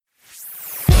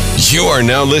You are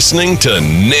now listening to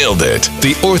Nailed It,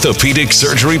 the Orthopedic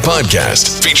Surgery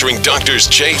Podcast, featuring Doctors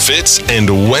Jay Fitz and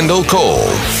Wendell Cole.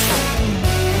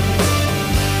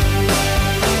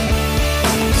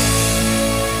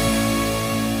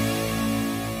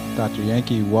 Dr.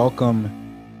 Yankee,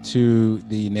 welcome to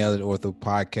the Nailed It Ortho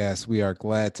Podcast. We are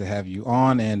glad to have you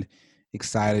on and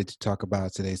excited to talk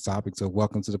about today's topic. So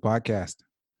welcome to the podcast.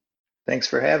 Thanks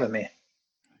for having me.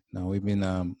 No, we've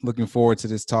been looking forward to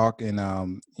this talk, and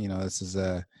this is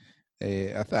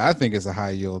I think it's a high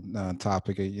yield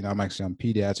topic. I'm actually on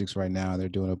pediatrics right now. They're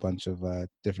doing a bunch of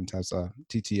different types of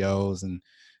TTOs and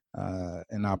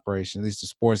in operation. At least the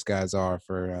sports guys are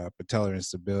for patellar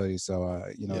instability. So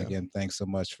again, thanks so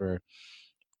much for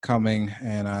coming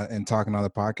and talking on the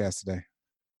podcast today.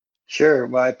 Sure.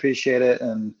 Well, I appreciate it,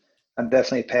 and I'm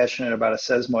definitely passionate about a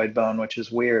sesamoid bone, which is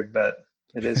weird, but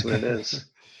it is what it is.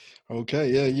 Okay,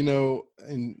 yeah,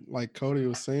 and like Cody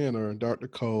was saying, or Dr.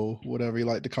 Cole, whatever you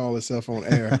like to call himself on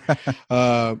air,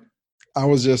 I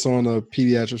was just on a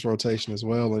pediatrics rotation as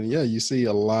well, and yeah, you see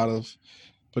a lot of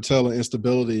patellar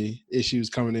instability issues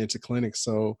coming into clinics,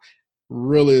 so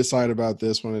really excited about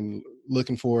this one and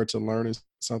looking forward to learning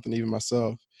something even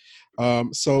myself.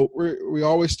 So we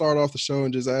always start off the show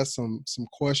and just ask some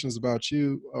questions about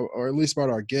you, or at least about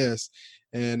our guests,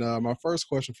 and my first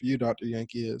question for you, Dr.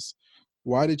 Yankee, is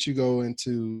why did you go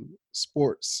into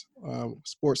sports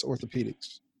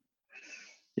orthopedics?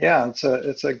 Yeah,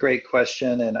 it's a great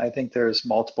question, and I think there's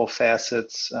multiple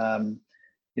facets. I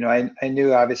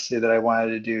knew obviously that I wanted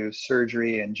to do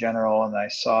surgery in general, and I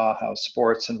saw how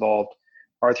sports involved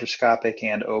arthroscopic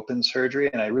and open surgery,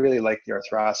 and I really liked the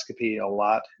arthroscopy a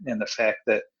lot, and the fact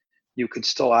that you could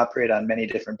still operate on many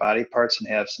different body parts and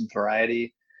have some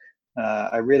variety.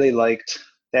 I really liked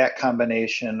that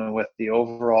combination with the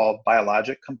overall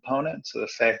biologic component. So the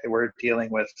fact that we're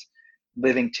dealing with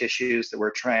living tissues that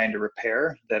we're trying to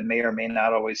repair that may or may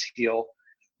not always heal.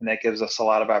 And that gives us a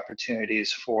lot of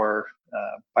opportunities for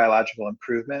biological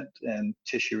improvement and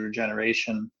tissue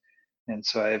regeneration. And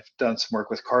so I've done some work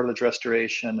with cartilage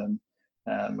restoration,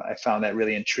 and I found that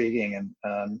really intriguing.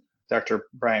 And Dr.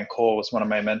 Brian Cole was one of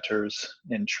my mentors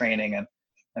in training, and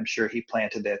I'm sure he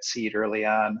planted that seed early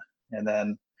on. And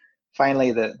then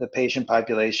finally, the patient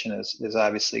population is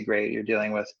obviously great. You're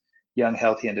dealing with young,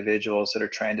 healthy individuals that are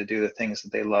trying to do the things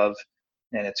that they love.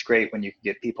 And it's great when you can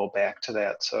get people back to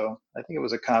that. So I think it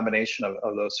was a combination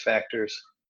of those factors.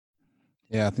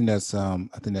 Yeah, I think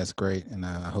that's great. And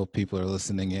I hope people are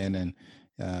listening in, and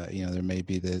there may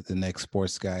be the next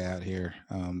sports guy out here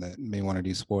that may want to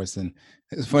do sports. And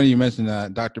it's funny you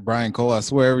mentioned Dr. Brian Cole. I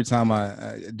swear every time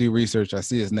I do research, I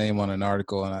see his name on an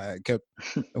article, and I kept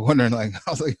wondering, I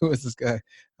was like, who is this guy?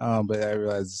 But I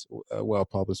realized a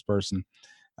well-published person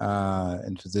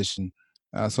and physician.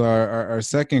 So our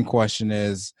second question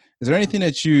is there anything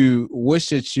that you wish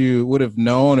that you would have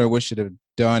known or wish you'd have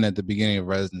done at the beginning of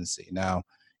residency? Now,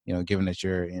 given that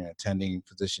you're an attending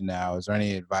physician now, is there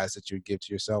any advice that you would give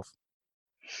to yourself?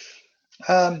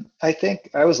 I think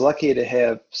I was lucky to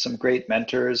have some great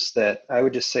mentors that I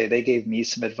would just say they gave me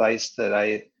some advice that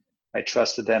I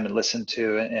trusted them and listened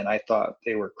to, and I thought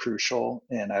they were crucial.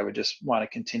 And I would just want to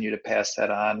continue to pass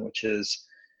that on, which is,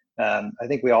 I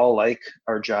think we all like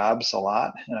our jobs a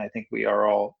lot, and I think we are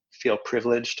all feel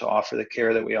privileged to offer the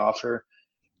care that we offer.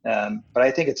 But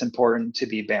I think it's important to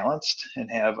be balanced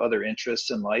and have other interests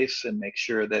in life and make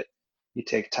sure that you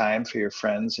take time for your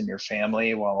friends and your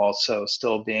family while also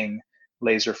still being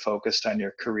laser focused on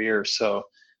your career. So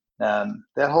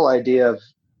that whole idea of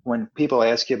when people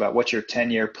ask you about what's your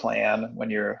 10-year plan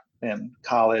when you're in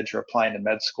college or applying to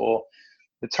med school,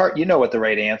 it's hard, what the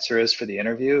right answer is for the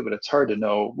interview, but it's hard to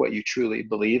know what you truly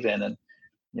believe in. And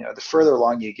the further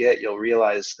along you get, you'll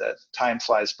realize that time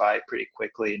flies by pretty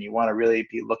quickly, and you want to really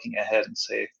be looking ahead and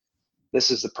say,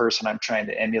 this is the person I'm trying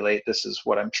to emulate. This is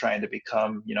what I'm trying to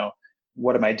become.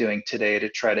 What am I doing today to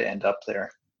try to end up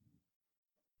there?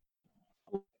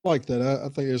 I like that. I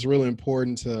think it's really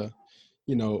important to,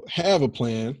 have a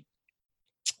plan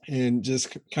and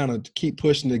just kind of keep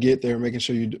pushing to get there, making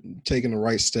sure you're taking the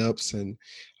right steps, and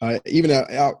even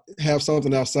have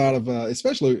something outside of,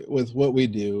 especially with what we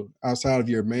do, outside of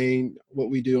what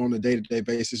we do on a day-to-day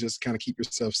basis, just kind of keep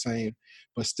yourself sane,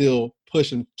 but still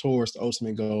pushing towards the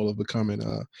ultimate goal of becoming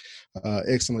a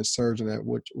excellent surgeon at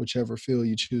whichever field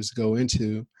you choose to go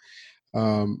into.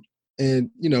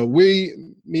 And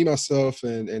me, myself,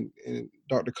 and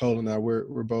Dr. Cole and I,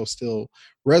 we're both still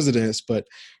residents. But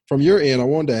from your end, I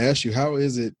wanted to ask you, how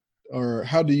is it, or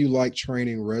how do you like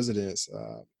training residents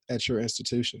at your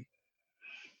institution?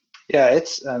 Yeah,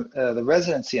 it's the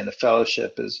residency and the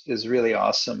fellowship is really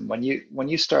awesome. When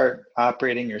you start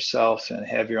operating yourself and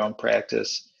have your own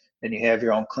practice and you have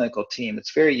your own clinical team,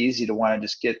 it's very easy to want to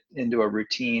just get into a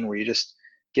routine where you just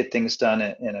get things done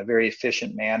in a very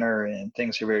efficient manner and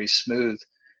things are very smooth.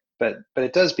 But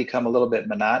it does become a little bit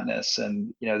monotonous.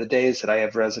 And the days that I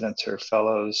have residents or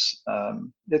fellows,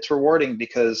 it's rewarding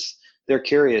because they're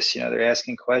curious. They're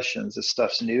asking questions. This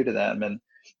stuff's new to them, and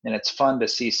it's fun to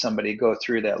see somebody go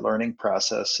through that learning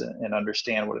process and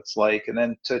understand what it's like, and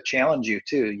then to challenge you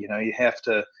too. You have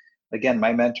to. Again,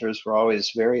 my mentors were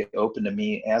always very open to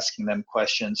me asking them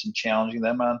questions and challenging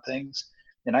them on things,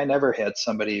 and I never had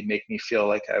somebody make me feel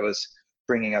like I was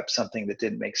bringing up something that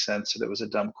didn't make sense or that was a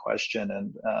dumb question.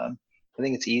 And I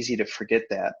think it's easy to forget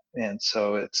that. And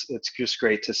so it's just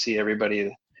great to see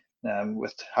everybody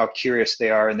with how curious they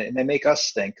are, and they make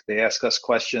us think. They ask us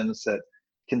questions that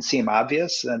can seem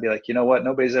obvious and be like, you know what,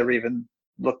 nobody's ever even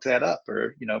looked that up,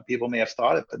 or people may have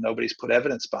thought it, but nobody's put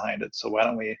evidence behind it. So why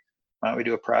don't we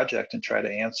do a project and try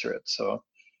to answer it? So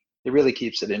it really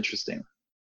keeps it interesting.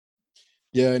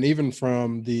 Yeah, and even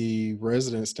from the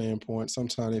resident standpoint,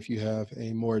 sometimes if you have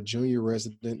a more junior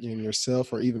resident in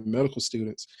yourself or even medical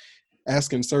students,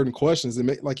 asking certain questions,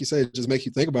 and like you said, just make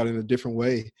you think about it in a different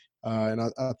way. And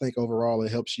I think overall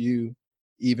it helps you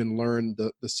even learn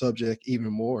the subject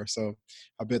even more. So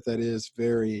I bet that is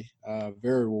very,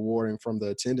 very rewarding from the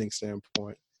attending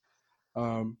standpoint.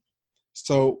 Um,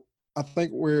 so I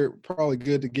think we're probably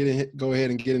good to go ahead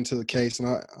and get into the case. And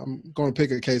I'm going to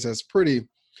pick a case that's pretty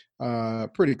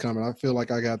common. I feel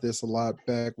like I got this a lot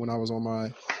back when I was on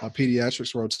my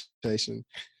pediatrics rotation.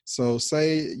 So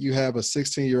say you have a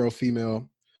 16-year-old female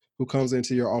who comes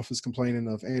into your office complaining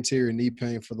of anterior knee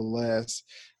pain for the last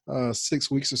 6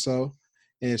 weeks or so.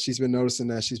 And she's been noticing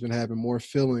that she's been having more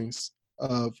feelings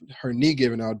of her knee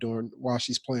giving out while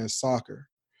she's playing soccer.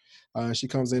 She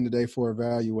comes in today for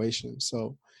evaluation.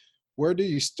 So where do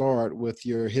you start with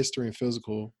your history and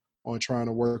physical on trying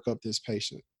to work up this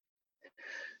patient?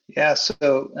 Yeah,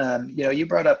 so you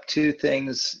brought up two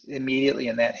things immediately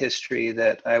in that history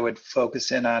that I would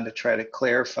focus in on to try to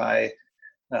clarify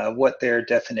what their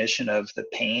definition of the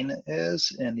pain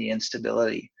is and the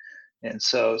instability. And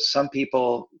so some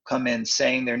people come in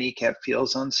saying their kneecap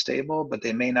feels unstable, but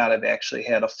they may not have actually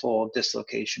had a full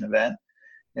dislocation event.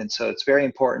 And so it's very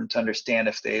important to understand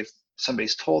if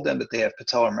somebody's told them that they have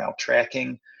patellar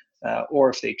maltracking, or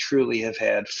if they truly have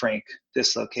had frank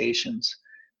dislocations.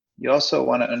 You also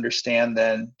want to understand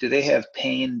then, do they have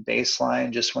pain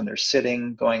baseline just when they're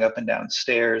sitting, going up and down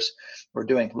stairs, or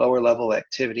doing lower level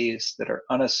activities that are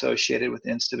unassociated with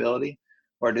instability?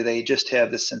 Or do they just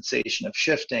have the sensation of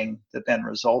shifting that then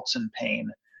results in pain?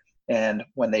 And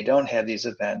when they don't have these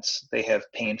events, they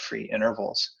have pain-free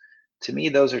intervals. To me,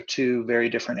 those are two very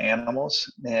different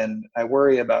animals. And I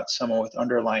worry about someone with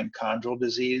underlying chondral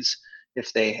disease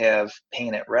if they have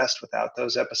pain at rest without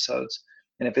those episodes.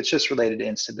 And if it's just related to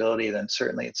instability, then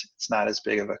certainly it's not as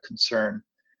big of a concern.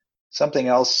 Something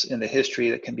else in the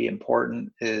history that can be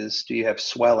important is, do you have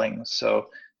swelling? So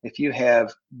if you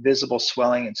have visible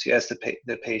swelling, and so you ask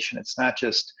the patient, it's not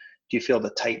just, do you feel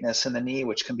the tightness in the knee,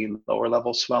 which can be lower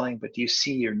level swelling, but do you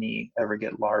see your knee ever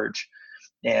get large?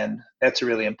 And that's a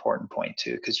really important point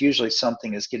too, because usually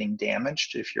something is getting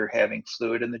damaged if you're having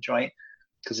fluid in the joint,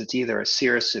 because it's either a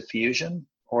serous effusion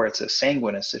or it's a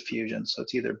sanguineous effusion. So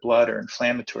it's either blood or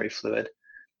inflammatory fluid.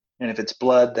 And if it's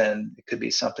blood, then it could be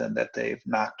something that they've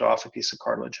knocked off a piece of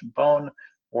cartilage and bone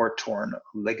or torn a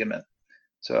ligament.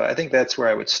 So I think that's where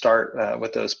I would start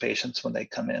with those patients when they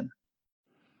come in.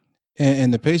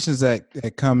 And the patients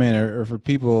that come in, or for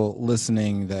people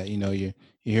listening that, you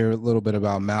hear a little bit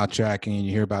about maltracking, and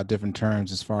you hear about different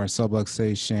terms as far as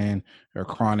subluxation or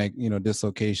chronic,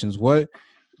 dislocations. What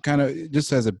kind of,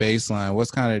 just as a baseline,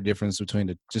 what's kind of the difference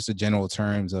between just the general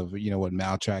terms of, what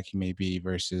maltracking may be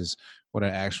versus what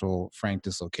an actual frank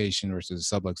dislocation versus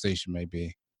subluxation may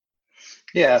be?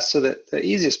 Yeah, so the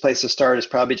easiest place to start is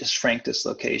probably just frank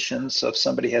dislocation. So if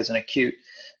somebody has an acute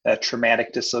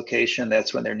traumatic dislocation,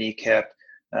 that's when their kneecap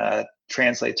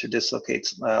translates or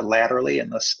dislocates laterally,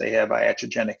 unless they have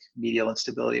iatrogenic medial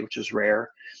instability, which is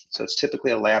rare. So it's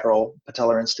typically a lateral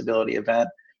patellar instability event.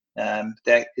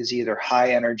 That is either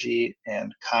high energy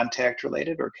and contact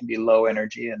related, or it can be low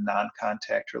energy and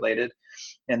non-contact related.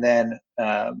 And then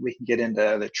we can get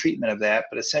into the treatment of that,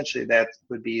 but essentially that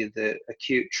would be the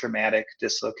acute traumatic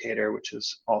dislocator, which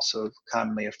is also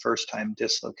commonly a first-time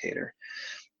dislocator.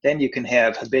 Then you can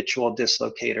have habitual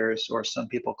dislocators, or some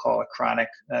people call a chronic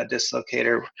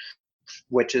dislocator,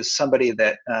 which is somebody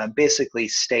that basically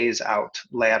stays out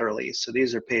laterally. So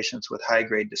these are patients with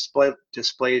high-grade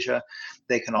dysplasia.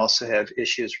 They can also have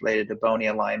issues related to bony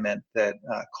alignment that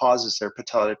causes their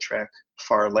patella to track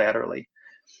far laterally.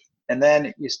 And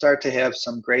then you start to have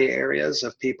some gray areas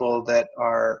of people that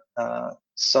are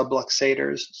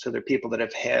subluxators. So they're people that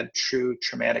have had true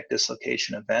traumatic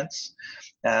dislocation events.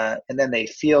 And then they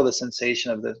feel the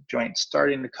sensation of the joint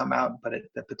starting to come out, but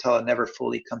the patella never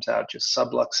fully comes out, just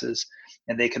subluxes,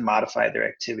 and they can modify their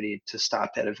activity to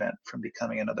stop that event from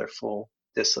becoming another full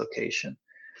dislocation.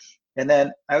 And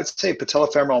then I would say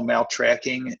patellofemoral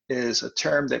maltracking is a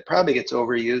term that probably gets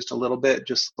overused a little bit,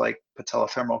 just like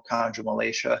patellofemoral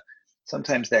chondromalacia.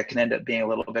 Sometimes that can end up being a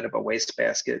little bit of a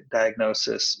wastebasket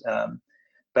diagnosis.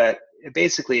 But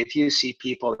basically, if you see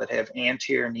people that have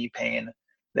anterior knee pain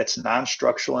that's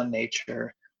non-structural in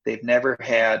nature, they've never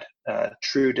had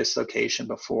true dislocation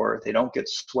before, they don't get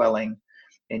swelling,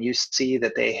 and you see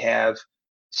that they have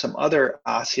some other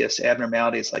osseous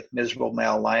abnormalities like miserable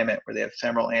malalignment where they have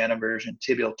femoral aneurysm,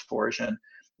 tibial torsion,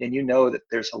 and you know that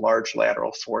there's a large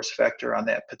lateral force vector on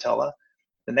that patella,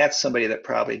 then that's somebody that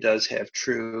probably does have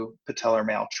true patellar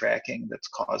maltracking that's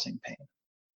causing pain.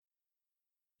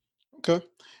 Okay.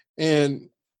 And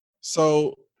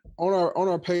so on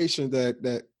our patient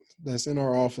that's in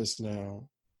our office now,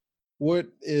 what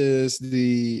is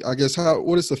the, I guess,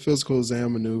 what is the physical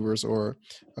exam maneuvers, or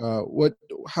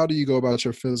how do you go about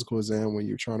your physical exam when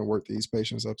you're trying to work these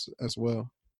patients up as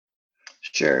well?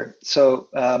 Sure. So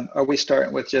are we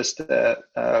starting with just a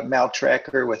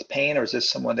maltracker with pain, or is this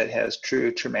someone that has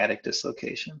true traumatic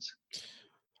dislocations?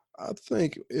 I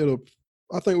think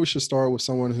we should start with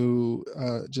someone who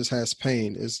just has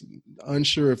pain, is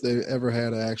unsure if they ever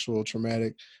had an actual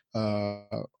traumatic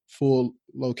full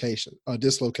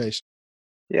dislocation.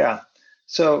 Yeah.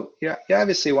 So you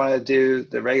obviously want to do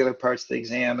the regular parts of the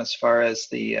exam as far as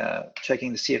the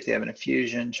checking to see if they have an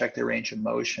effusion, check their range of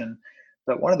motion.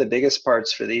 But one of the biggest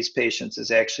parts for these patients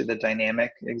is actually the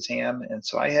dynamic exam. And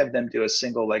so I have them do a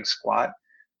single leg squat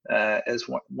as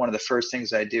one of the first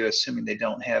things I do, assuming they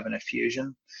don't have an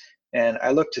effusion. And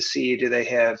I look to see, do they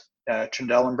have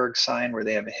Trendelenburg sign where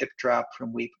they have a hip drop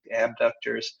from weak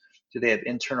abductors? Do they have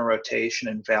internal rotation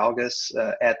and valgus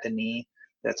at the knee?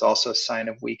 That's also a sign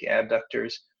of weak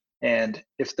abductors. And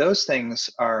if those things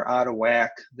are out of whack,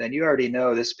 then you already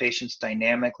know this patient's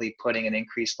dynamically putting an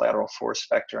increased lateral force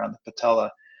vector on the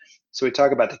patella. So we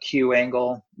talk about the Q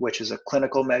angle, which is a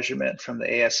clinical measurement from the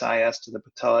ASIS to the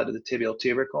patella to the tibial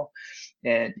tubercle.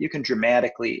 And you can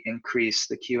dramatically increase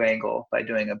the Q angle by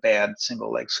doing a bad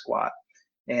single leg squat.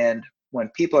 And when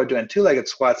people are doing two-legged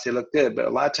squats, they look good, but a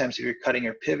lot of times if you're cutting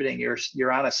or pivoting,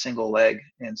 you're on a single leg.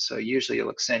 And so usually you'll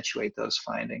accentuate those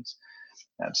findings.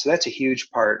 So that's a huge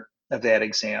part of that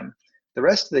exam. The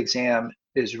rest of the exam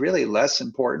is really less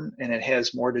important, and it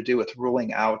has more to do with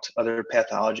ruling out other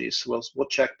pathologies. So we'll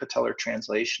check patellar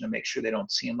translation to make sure they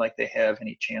don't seem like they have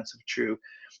any chance of true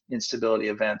instability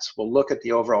events. We'll look at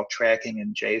the overall tracking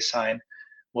and J sign.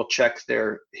 We'll check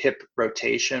their hip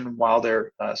rotation while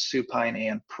they're supine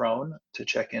and prone to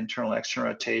check internal external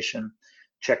rotation.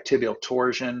 Check tibial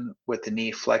torsion with the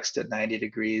knee flexed at 90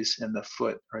 degrees and the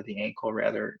foot, or the ankle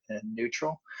rather, in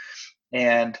neutral.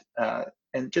 And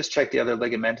just check the other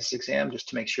ligamentous exam just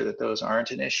to make sure that those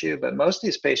aren't an issue. But most of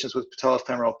these patients with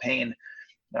patellofemoral pain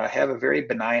have a very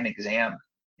benign exam.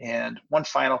 And one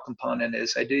final component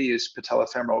is I do use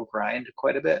patellofemoral grind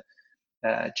quite a bit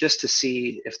just to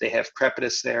see if they have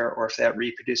crepitus there or if that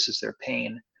reproduces their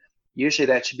pain. Usually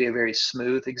that should be a very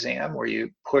smooth exam where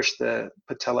you push the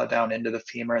patella down into the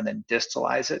femur and then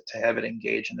distalize it to have it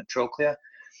engage in the trochlea.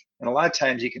 And a lot of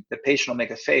times the patient will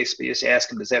make a face, but you just ask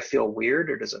them, does that feel weird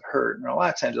or does it hurt? And a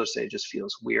lot of times they'll say it just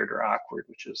feels weird or awkward,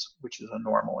 which is a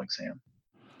normal exam.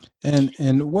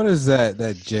 And what is that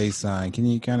J sign? Can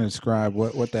you kind of describe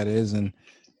what that is, and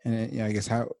I guess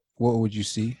what would you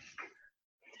see?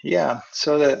 Yeah,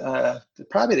 so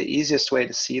probably the easiest way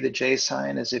to see the J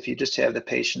sign is if you just have the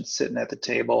patient sitting at the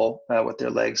table with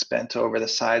their legs bent over the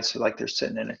side, so like they're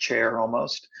sitting in a chair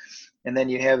almost. And then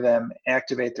you have them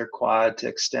activate their quad to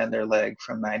extend their leg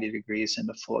from 90 degrees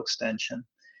into full extension.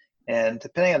 And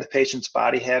depending on the patient's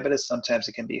body habit, sometimes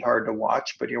it can be hard to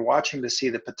watch, but you're watching to see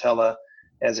the patella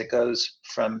as it goes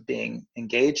from being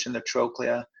engaged in the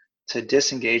trochlea to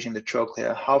disengaging the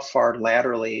trochlea, how far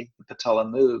laterally the patella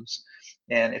moves.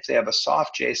 And if they have a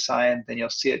soft J sign, then you'll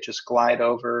see it just glide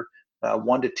over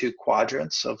 1 to 2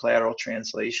 quadrants of lateral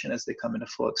translation as they come into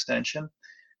full extension.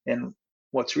 And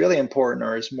what's really important,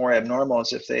 or is more abnormal,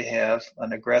 is if they have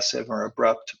an aggressive or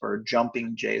abrupt or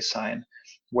jumping J sign,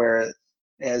 where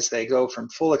as they go from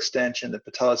full extension, the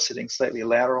patella is sitting slightly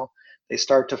lateral, They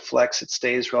start to flex, it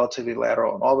stays relatively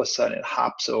lateral, and all of a sudden it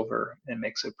hops over and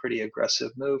makes a pretty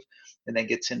aggressive move and then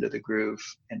gets into the groove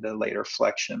into later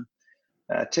flexion.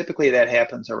 Typically that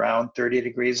happens around 30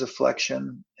 degrees of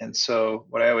flexion. And so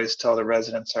what I always tell the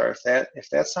residents are, if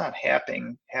that's not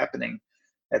happening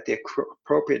at the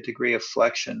appropriate degree of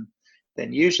flexion,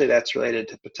 then usually that's related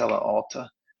to patella alta.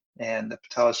 And the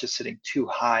patella is just sitting too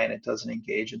high and it doesn't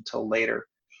engage until later.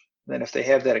 And then if they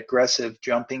have that aggressive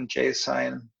jumping J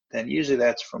sign, then usually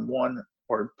that's from one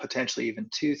or potentially even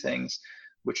two things,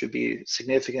 which would be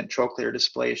significant trochlear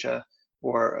dysplasia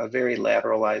or a very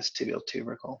lateralized tibial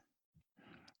tubercle.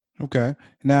 Okay.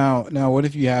 Now, what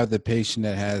if you have the patient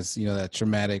that has, that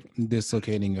traumatic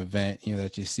dislocating event,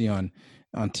 that you see on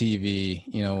TV,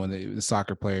 when the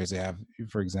soccer players, they have,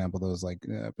 for example, those like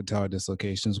patellar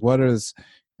dislocations. What is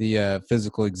the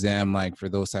physical exam like for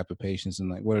those type of patients,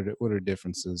 and like what are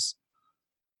differences?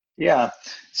 Yeah.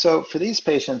 So for these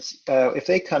patients, if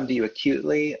they come to you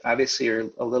acutely, obviously you're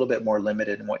a little bit more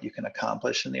limited in what you can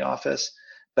accomplish in the office.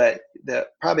 But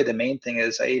probably the main thing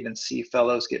is I even see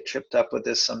fellows get tripped up with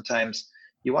this sometimes.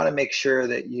 You want to make sure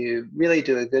that you really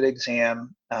do a good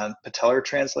exam on patellar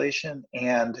translation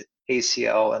and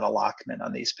ACL and allotment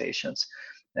on these patients,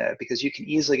 because you can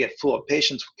easily get fooled.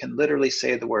 Patients can literally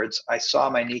say the words, "I saw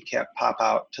my kneecap pop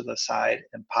out to the side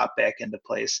and pop back into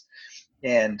place,"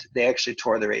 and they actually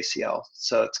tore their ACL.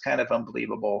 So it's kind of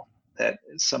unbelievable that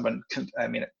someone can,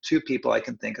 two people I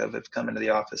can think of have come into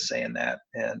the office saying that.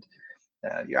 And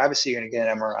you're obviously going to get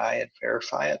an MRI and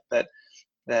verify it, but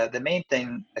the main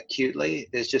thing acutely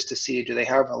is just to see, do they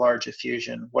have a large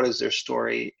effusion? What is their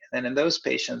story? And in those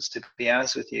patients, to be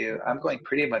honest with you, I'm going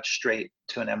pretty much straight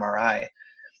to an MRI.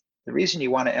 The reason you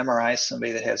want to MRI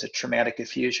somebody that has a traumatic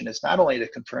effusion is not only to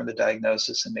confirm the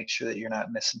diagnosis and make sure that you're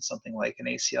not missing something like an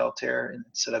ACL tear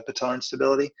instead of patellar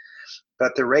instability,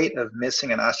 but the rate of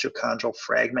missing an osteochondral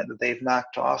fragment that they've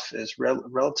knocked off is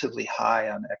relatively high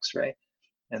on X-ray.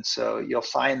 And so you'll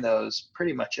find those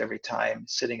pretty much every time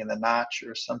sitting in the notch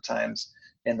or sometimes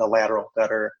in the lateral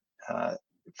gutter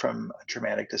from a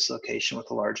traumatic dislocation with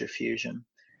a large effusion.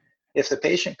 If the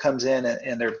patient comes in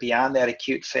and they're beyond that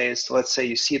acute phase, so let's say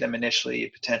you see them initially,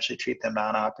 you potentially treat them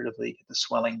non-operatively, get the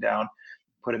swelling down,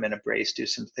 put them in a brace, do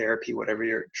some therapy, whatever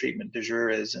your treatment du jour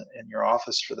is in your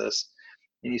office for this.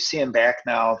 And you see them back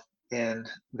now and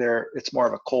it's more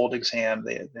of a cold exam.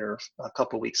 They're a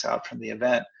couple of weeks out from the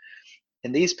event.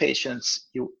 In these patients,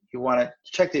 you want to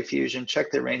check the effusion,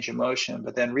 check the range of motion,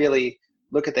 but then really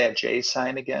look at that J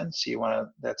sign again. So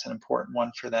that's an important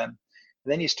one for them.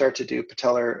 And then you start to do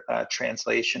patellar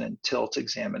translation and tilt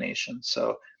examination.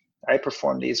 So I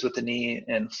perform these with the knee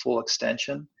in full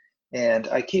extension, and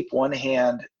I keep one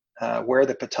hand where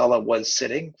the patella was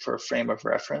sitting for a frame of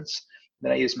reference.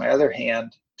 Then I use my other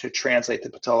hand to translate the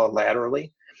patella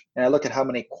laterally, and I look at how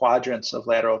many quadrants of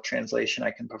lateral translation I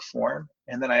can perform,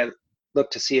 and then I look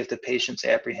to see if the patient's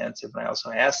apprehensive. And I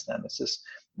also ask them, does this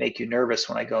make you nervous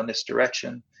when I go in this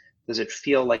direction? Does it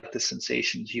feel like the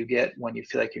sensations you get when you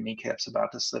feel like your kneecap's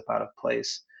about to slip out of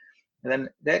place? And then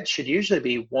that should usually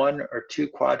be 1 or 2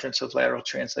 quadrants of lateral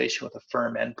translation with a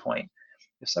firm endpoint.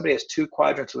 If somebody has 2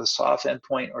 quadrants with a soft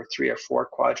endpoint or 3 or 4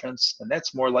 quadrants, then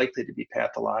that's more likely to be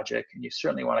pathologic, and you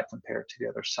certainly want to compare it to the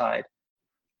other side.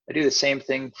 I do the same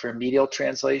thing for medial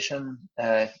translation.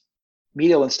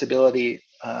 Medial instability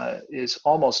is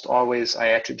almost always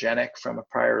iatrogenic from a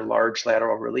prior large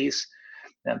lateral release.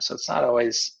 So it's not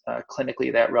always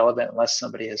clinically that relevant unless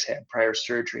somebody has had prior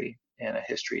surgery and a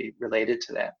history related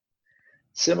to that.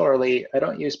 Similarly, I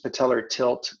don't use patellar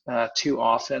tilt too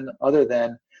often, other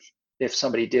than if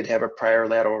somebody did have a prior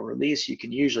lateral release, you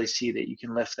can usually see that you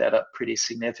can lift that up pretty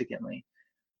significantly.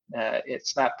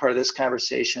 It's not part of this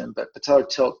conversation, but patellar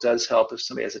tilt does help if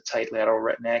somebody has a tight lateral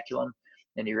retinaculum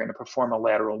and you're going to perform a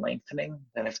lateral lengthening.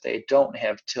 Then if they don't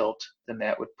have tilt, then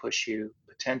that would push you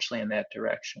potentially in that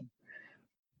direction.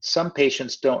 Some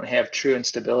patients don't have true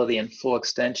instability and full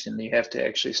extension. You have to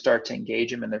actually start to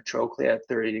engage them in their trochlea at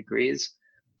 30 degrees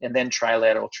and then try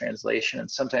lateral translation.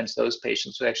 And sometimes those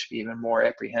patients will actually be even more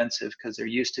apprehensive because they're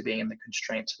used to being in the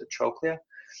constraints of the trochlea.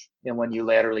 And when you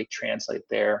laterally translate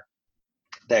there,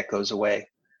 that goes away.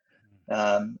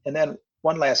 And then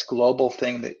one last global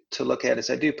thing to look at is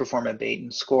I do perform a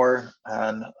Baton score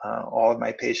on all of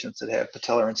my patients that have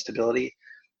patellar instability,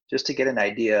 just to get an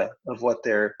idea of what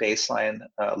their baseline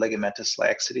ligamentous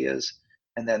laxity is,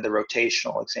 and then the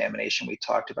rotational examination we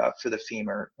talked about for the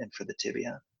femur and for the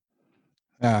tibia.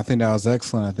 Yeah, I think that was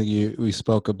excellent. I think we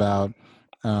spoke about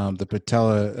the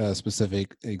patella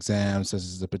specific exams, such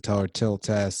as the patellar tilt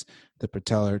test, the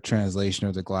patellar translation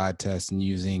or the glide test, and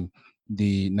using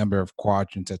the number of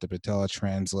quadrants that the patella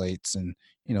translates, and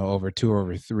over 2 or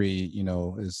over 3,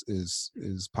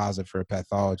 is positive for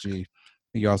pathology.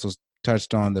 You also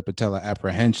touched on the patella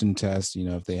apprehension test.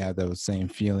 If they have those same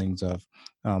feelings of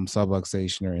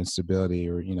subluxation or instability,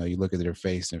 or you look at their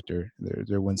face if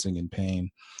they're wincing in pain,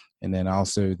 and then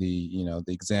also the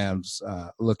exams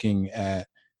looking at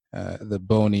the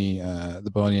bony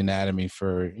anatomy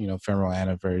for femoral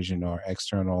anaversion or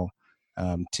external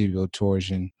tibial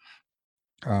torsion.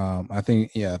 I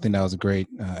think that was a great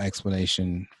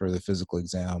explanation for the physical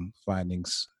exam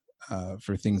findings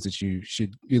for things that you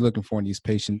should be looking for in these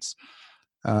patients.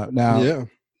 Now, Yeah.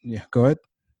 yeah, go ahead.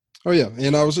 Oh, yeah.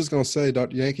 And I was just going to say,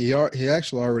 Dr. Yankee, he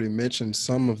actually already mentioned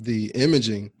some of the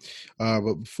imaging.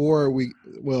 But before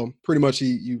pretty much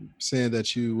you saying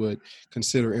that you would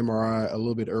consider MRI a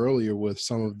little bit earlier with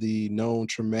some of the known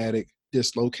traumatic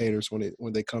dislocators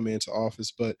when they come into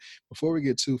office. But before we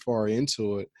get too far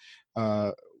into it,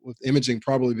 with imaging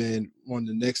probably being one of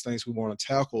the next things we want to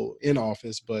tackle in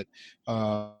office. But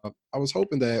I was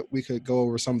hoping that we could go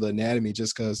over some of the anatomy,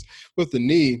 just because with the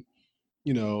knee,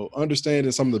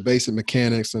 understanding some of the basic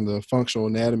mechanics and the functional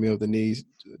anatomy of the knee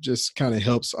just kind of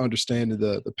helps understanding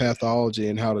the pathology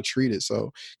and how to treat it.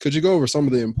 So could you go over some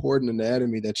of the important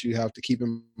anatomy that you have to keep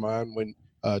in mind when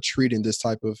treating this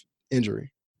type of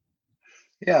injury?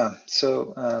 Yeah,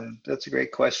 so that's a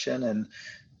great question. And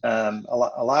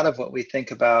a lot of what we think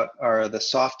about are the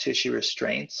soft tissue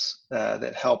restraints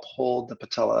that help hold the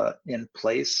patella in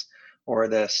place, or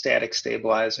the static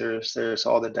stabilizers. There's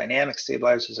all the dynamic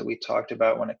stabilizers that we talked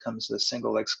about when it comes to the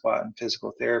single leg squat and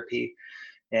physical therapy.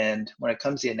 And when it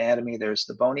comes to the anatomy, there's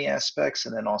the bony aspects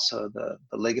and then also the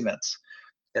ligaments.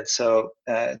 And so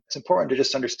it's important to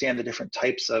just understand the different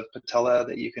types of patella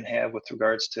that you can have with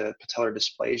regards to patellar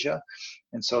dysplasia.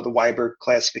 And so the Weiberg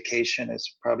classification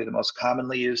is probably the most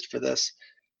commonly used for this.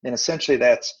 And essentially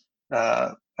that's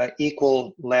an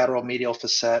equal lateral medial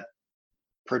facet,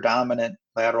 predominant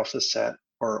lateral facet,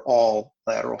 or all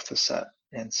lateral facet.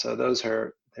 And so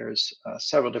there's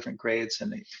several different grades,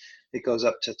 and it goes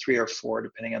up to 3 or 4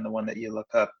 depending on the one that you look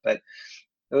up. But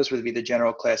those would be the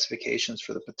general classifications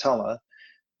for the patella.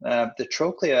 The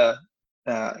trochlea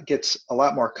gets a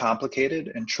lot more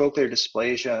complicated, and trochlear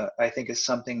dysplasia, I think, is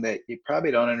something that you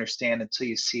probably don't understand until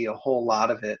you see a whole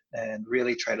lot of it and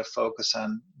really try to focus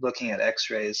on looking at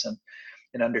x-rays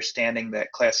and understanding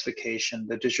that classification.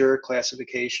 The de jure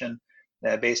classification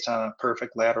based on a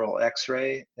perfect lateral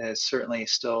x-ray is certainly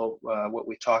still what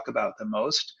we talk about the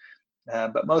most.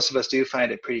 But most of us do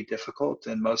find it pretty difficult,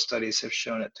 and most studies have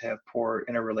shown it to have poor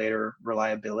interrelator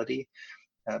reliability.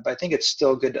 But I think it's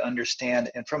still good to understand.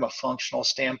 And from a functional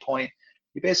standpoint,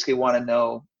 you basically want to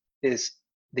know, is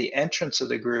the entrance of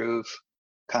the groove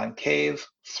concave,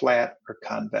 flat, or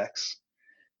convex?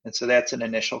 And so that's an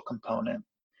initial component.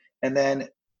 And then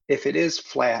if it is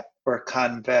flat or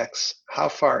convex, how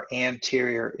far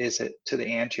anterior is it to the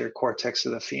anterior cortex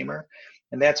of the femur?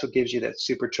 And that's what gives you that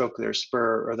supratrochlear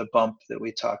spur, or the bump that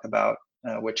we talk about,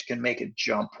 which can make it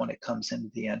jump when it comes into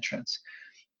the entrance.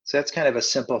 So that's kind of a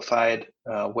simplified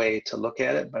way to look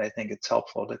at it, but I think it's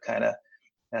helpful to kind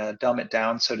of dumb it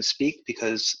down, so to speak,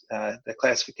 because the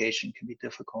classification can be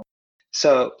difficult.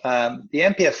 So the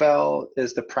MPFL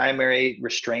is the primary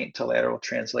restraint to lateral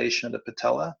translation of the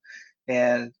patella.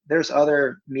 And there's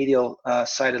other medial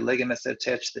sided ligaments that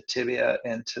attach the tibia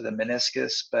and to the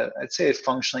meniscus, but I'd say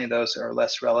functionally those are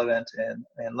less relevant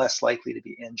and less likely to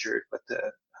be injured with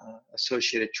the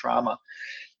associated trauma.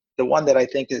 The one that I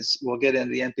think we'll get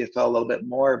into the MPFL a little bit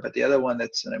more, but the other one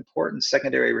that's an important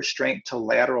secondary restraint to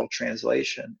lateral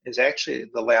translation is actually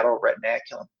the lateral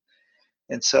retinaculum.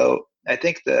 And so I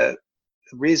think the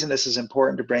reason this is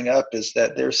important to bring up is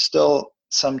that there's still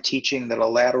some teaching that a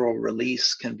lateral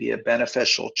release can be a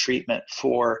beneficial treatment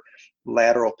for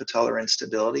lateral patellar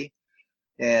instability.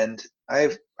 And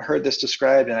I've heard this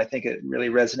described, and I think it really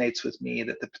resonates with me,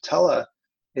 that the patella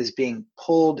is being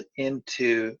pulled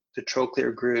into the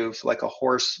trochlear groove like a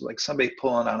horse, like somebody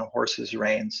pulling on a horse's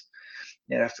reins.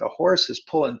 And if a horse is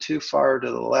pulling too far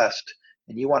to the left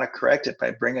and you want to correct it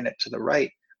by bringing it to the right,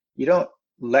 you don't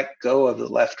let go of the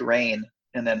left rein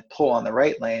and then pull on the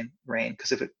right rein,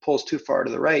 because if it pulls too far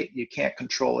to the right, you can't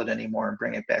control it anymore and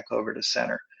bring it back over to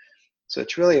center. So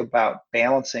it's really about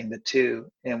balancing the two.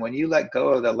 And when you let go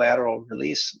of the lateral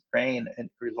release rein and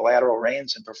the lateral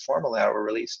reins and perform a lateral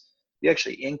release, you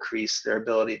actually increase their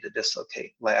ability to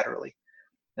dislocate laterally.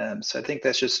 So I think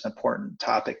that's just an important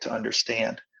topic to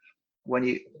understand. When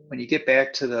you get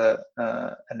back to the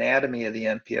anatomy of the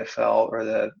MPFL,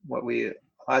 or what we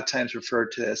a lot of times refer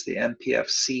to as the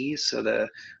MPFC, so the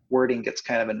wording gets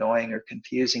kind of annoying or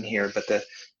confusing here, but the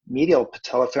medial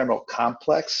patellofemoral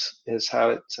complex is how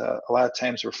it's a lot of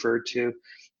times referred to,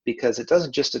 because it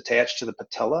doesn't just attach to the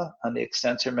patella on the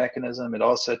extensor mechanism, it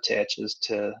also attaches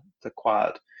to the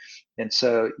quad. And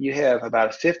so you have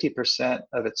about 50%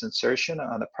 of its insertion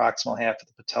on the proximal half of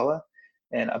the patella,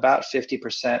 and about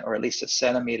 50%, or at least a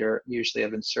centimeter usually,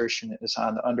 of insertion is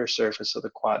on the undersurface of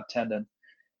the quad tendon.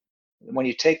 When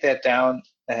you take that down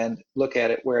and look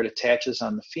at it where it attaches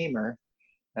on the femur,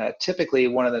 typically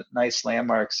one of the nice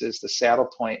landmarks is the saddle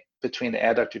point between the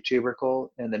adductor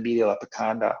tubercle and the medial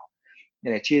epicondyle.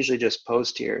 And it's usually just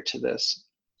posterior to this.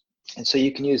 And so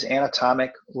you can use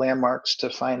anatomic landmarks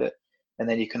to find it, and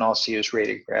then you can also use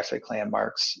radiographic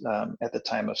landmarks at the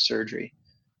time of surgery.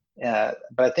 But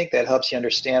I think that helps you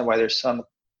understand why there's some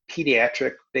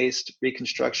pediatric-based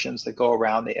reconstructions that go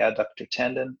around the adductor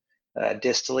tendon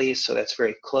distally, so that's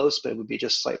very close, but it would be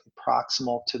just slightly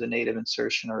proximal to the native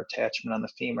insertion or attachment on the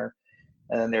femur.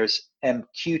 And then there's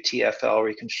MQTFL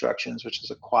reconstructions, which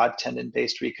is a quad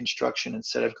tendon-based reconstruction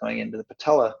instead of going into the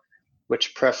patella,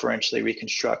 which preferentially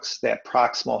reconstructs that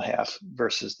proximal half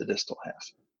versus the distal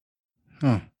half.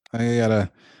 Huh. I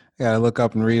gotta look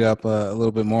up and read up a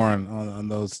little bit more on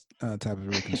those type of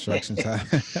reconstructions.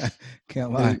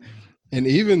 Can't lie. And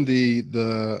even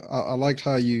I liked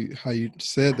how you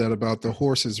said that about the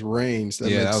horse's reins.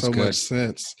 That makes so much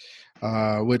sense.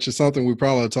 Which is something we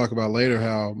probably talk about later.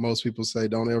 How most people say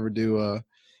don't ever do a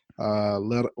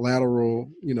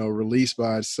lateral, release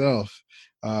by itself,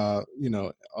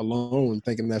 alone,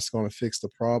 thinking that's going to fix the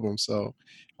problem. So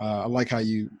I like how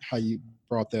you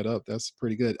brought that up. That's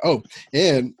pretty good. Oh,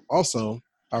 and also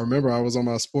I remember I was on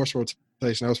my sports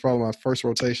rotation. That was probably my first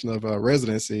rotation of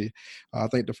residency. I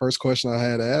think the first question I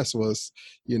had asked was,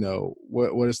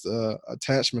 what is the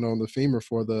attachment on the femur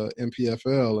for the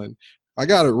MPFL? And I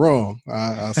got it wrong.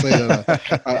 I say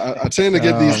that I tend to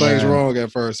get these things wrong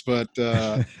at first, but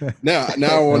now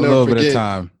I won't never forget. Bit of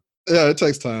time. Yeah, it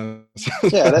takes time.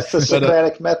 Yeah, that's the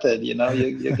Socratic method.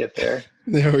 You get there.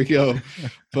 There we go.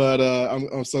 But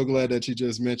I'm so glad that you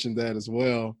just mentioned that as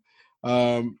well.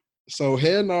 So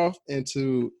heading off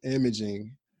into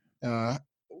imaging,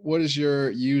 what is your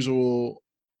usual,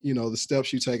 the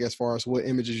steps you take as far as what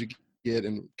images you get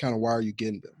and kind of why are you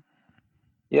getting them?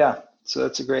 Yeah, so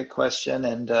that's a great question.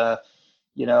 And,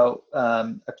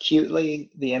 acutely,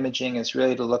 the imaging is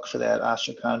really to look for that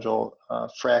osteochondral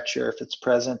fracture if it's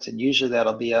present. And usually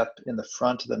that'll be up in the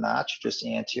front of the notch, just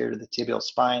anterior to the tibial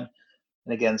spine.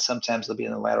 And again, sometimes they'll be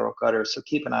in the lateral gutter. So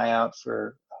keep an eye out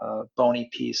for a bony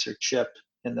piece or chip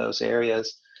in those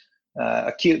areas.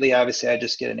 Acutely, obviously, I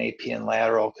just get an AP and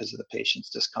lateral because of the patient's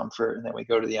discomfort, and then we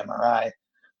go to the MRI.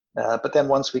 But then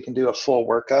once we can do a full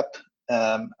workup,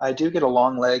 I do get a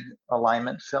long leg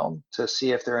alignment film to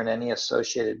see if there are any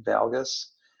associated valgus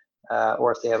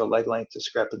or if they have a leg length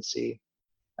discrepancy.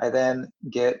 I then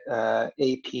get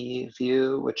AP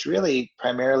view, which really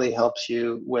primarily helps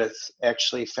you with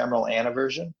actually femoral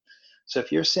anaversion. So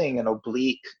if you're seeing an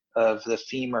oblique of the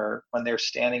femur when they're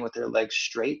standing with their legs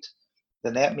straight,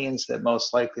 then that means that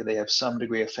most likely they have some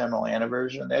degree of femoral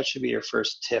anaversion. That should be your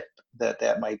first tip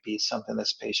that might be something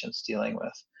this patient's dealing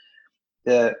with.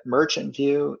 The merchant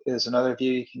view is another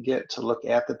view you can get to look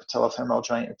at the patellofemoral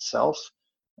joint itself.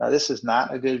 This is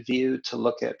not a good view to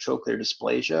look at trochlear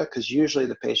dysplasia because usually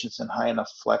the patient's in high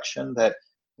enough flexion that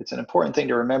it's an important thing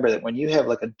to remember that when you have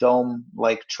like a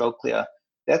dome-like trochlea,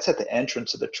 that's at the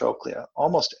entrance of the trochlea.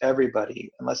 Almost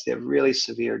everybody, unless they have really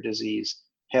severe disease,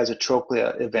 has a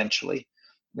trochlea eventually.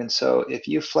 And so if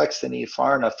you flex the knee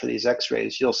far enough for these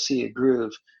x-rays, you'll see a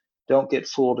groove. Don't get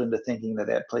fooled into thinking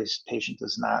that patient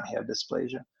does not have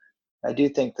dysplasia. I do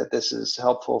think that this is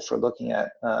helpful for looking at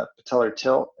patellar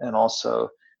tilt and also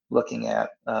looking at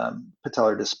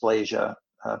patellar dysplasia,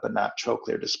 but not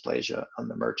trochlear dysplasia on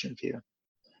the merchant view.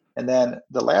 And then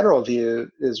the lateral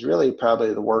view is really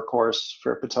probably the workhorse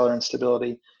for patellar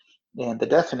instability. And the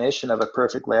definition of a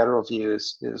perfect lateral view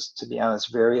is, to be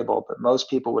honest, variable, but most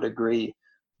people would agree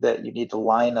that you need to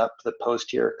line up the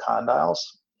posterior condyles,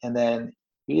 and then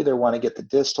you either want to get the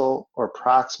distal or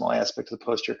proximal aspect of the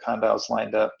posterior condyles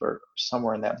lined up or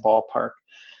somewhere in that ballpark.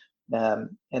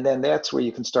 And then that's where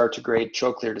you can start to grade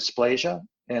trochlear dysplasia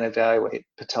and evaluate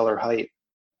patellar height.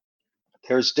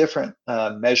 There's different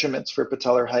measurements for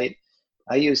patellar height.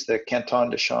 I use the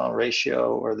Canton-Deschamps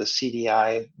ratio or the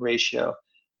CDI ratio.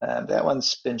 That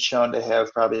one's been shown to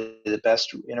have probably the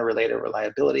best interrelated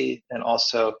reliability and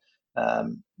also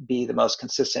be the most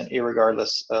consistent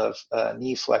irregardless of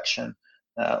knee flexion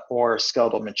or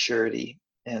skeletal maturity.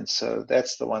 And so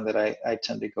that's the one that I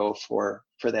tend to go for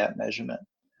that measurement.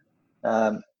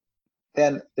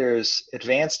 Then there's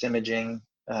advanced imaging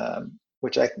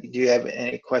do you have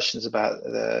any questions about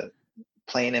the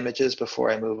plane images before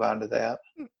I move on to that?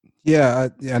 Yeah,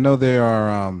 I know there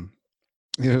are.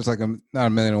 There's like not a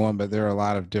million and one, but there are a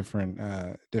lot of different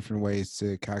ways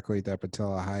to calculate that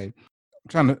patella height.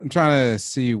 I'm trying to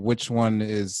see which one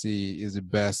is the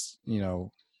best,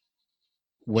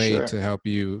 way Sure. to help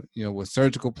you, with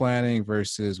surgical planning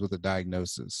versus with a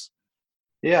diagnosis.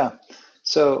 Yeah.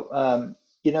 So,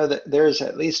 there's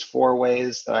at least four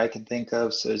ways that I can think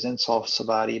of. So there's Insall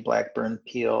Savati, Blackburn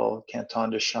Peel, Canton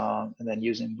de Champ, and then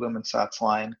using Blumensaat's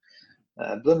line.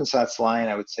 Blumensaat's line,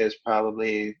 I would say, is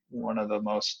probably one of the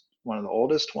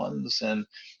oldest ones, and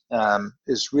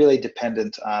is really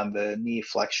dependent on the knee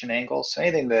flexion angle. So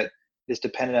anything that is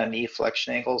dependent on knee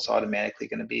flexion angle is automatically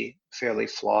going to be fairly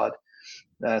flawed.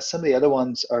 Some of the other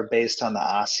ones are based on the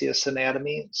osseous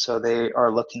anatomy. So they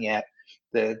are looking at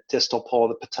the distal pole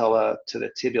of the patella to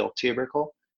the tibial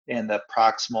tubercle and the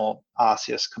proximal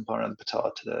osseous component of the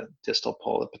patella to the distal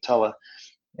pole of the patella.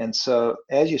 And so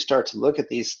as you start to look at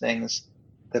these things,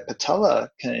 the patella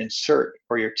can insert,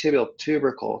 or your tibial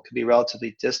tubercle can be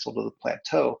relatively distal to the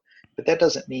plateau, but that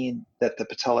doesn't mean that the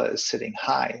patella is sitting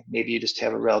high. Maybe you just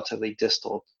have a relatively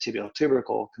distal tibial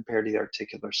tubercle compared to the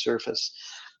articular surface.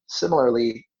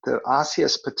 Similarly, the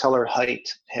osseous patellar height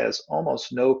has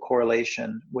almost no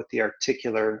correlation with the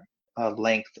articular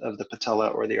length of the patella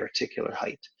or the articular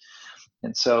height.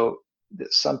 And so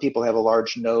some people have a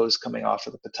large nose coming off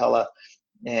of the patella,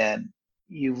 and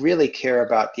you really care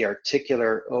about the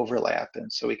articular overlap.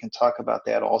 And so we can talk about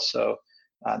that also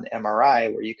on the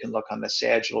MRI, where you can look on the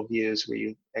sagittal views where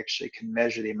you actually can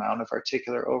measure the amount of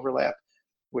articular overlap,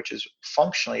 which is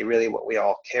functionally really what we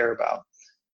all care about.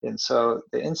 And so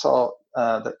the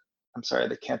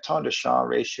Canton de Champ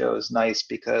ratio is nice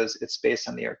because it's based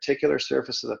on the articular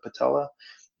surface of the patella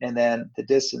and then the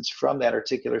distance from that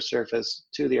articular surface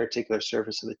to the articular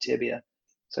surface of the tibia.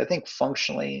 So I think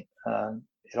functionally,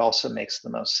 it also makes the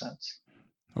most sense.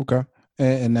 Okay.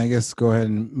 And I guess go ahead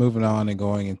and moving on and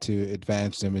going into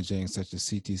advanced imaging such as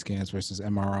CT scans versus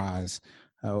MRIs.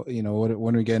 When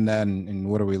are we getting that, and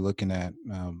what are we looking at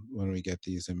when we get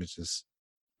these images?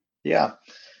 Yeah.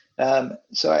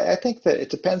 So I think that it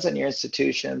depends on your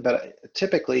institution, but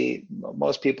typically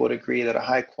most people would agree that a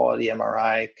high quality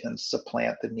MRI can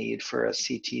supplant the need for a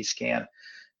CT scan.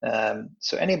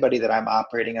 So anybody that I'm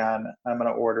operating on, I'm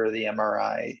going to order the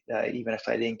MRI, even if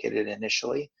I didn't get it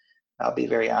initially. I'll be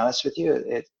very honest with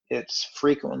you. It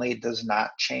frequently does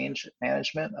not change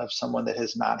management of someone that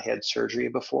has not had surgery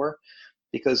before,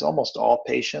 because almost all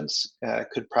patients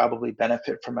could probably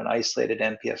benefit from an isolated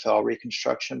NPFL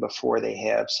reconstruction before they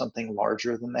have something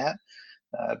larger than that,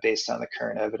 based on the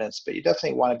current evidence. But you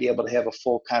definitely want to be able to have a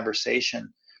full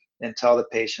conversation and tell the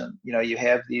patient, you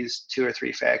have these 2 or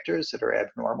 3 factors that are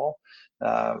abnormal.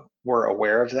 We're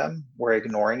aware of them. We're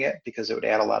ignoring it because it would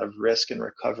add a lot of risk and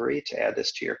recovery to add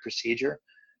this to your procedure.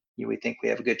 We think we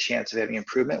have a good chance of having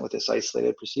improvement with this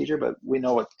isolated procedure, but we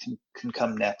know what can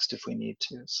come next if we need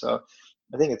to. So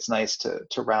I think it's nice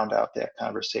to round out that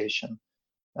conversation.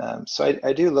 So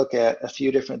I do look at a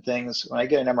few different things. When I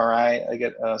get an MRI, I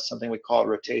get something we call a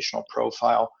rotational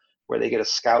profile, where they get a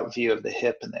scout view of the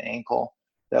hip and the ankle.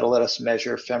 That'll let us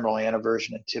measure femoral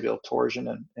anteversion and tibial torsion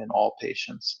in all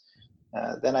patients.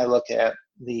 Then I look at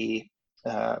the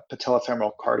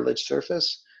patellofemoral cartilage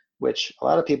surface, which a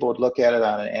lot of people would look at it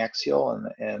on an axial,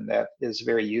 and that is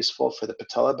very useful for the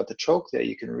patella. But the trochlear,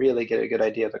 you can really get a good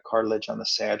idea of the cartilage on the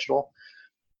sagittal.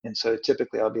 And so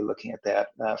typically I'll be looking at that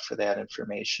for that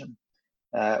information.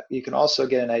 You can also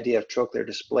get an idea of trochlear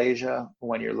dysplasia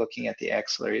when you're looking at the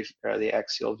axillary or the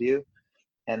axial view.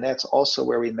 And that's also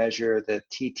where we measure the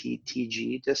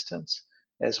TT-TG distance,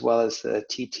 as well as the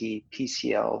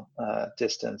TT-PCL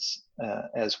distance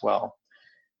as well.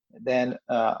 Then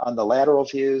on the lateral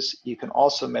views, you can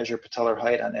also measure patellar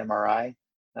height on MRI,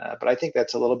 but I think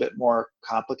that's a little bit more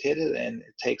complicated, and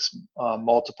it takes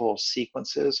multiple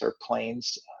sequences or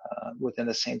planes within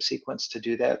the same sequence to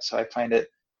do that. So I find it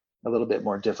a little bit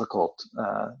more difficult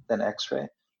than X-ray.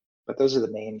 But those are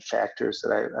the main factors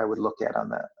that I would look at on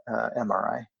the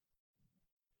MRI.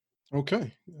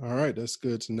 Okay. All right. That's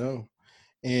good to know.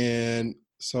 And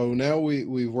so now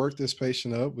we've worked this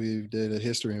patient up. We did a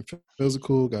history and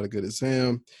physical, got a good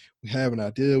exam. We have an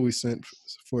idea. We sent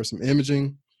for some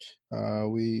imaging.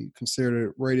 We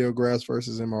considered radiographs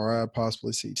versus MRI,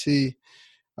 possibly CT.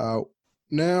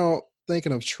 Now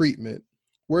thinking of treatment,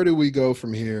 where do we go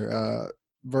from here?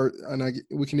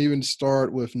 We can even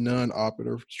start with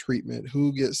non-operative treatment.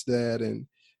 Who gets that, and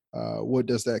what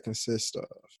does that consist of?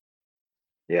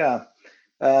 Yeah.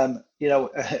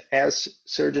 As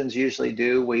surgeons usually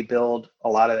do, we build a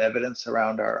lot of evidence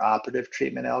around our operative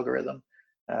treatment algorithm.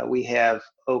 We have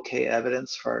okay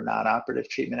evidence for our non-operative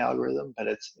treatment algorithm, but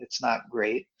it's not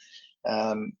great.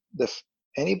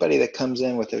 Anybody that comes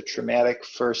in with a traumatic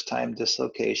first-time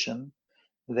dislocation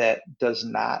that does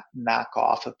not knock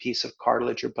off a piece of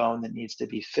cartilage or bone that needs to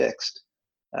be fixed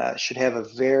should have a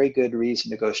very good reason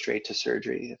to go straight to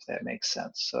surgery, if that makes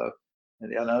sense. So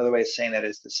another way of saying that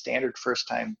is the standard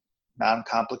first-time,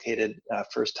 non-complicated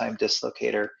first-time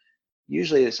dislocator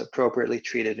usually is appropriately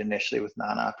treated initially with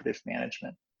non-operative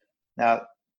management. Now,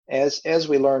 as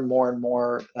we learn more and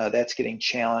more, that's getting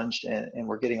challenged, and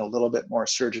we're getting a little bit more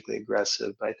surgically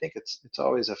aggressive. But I think it's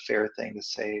always a fair thing to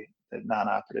say that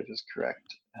non-operative is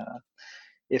correct.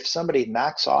 If somebody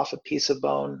knocks off a piece of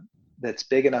bone that's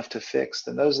big enough to fix,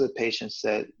 then those are the patients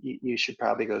that you should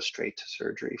probably go straight to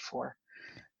surgery for.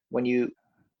 When you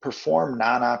perform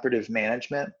non-operative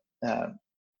management,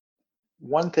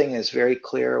 one thing is very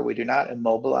clear: we do not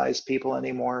immobilize people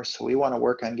anymore. So we want to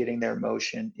work on getting their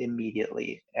motion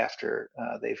immediately after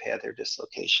they've had their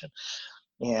dislocation.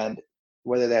 And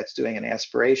whether that's doing an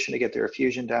aspiration to get their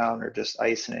effusion down, or just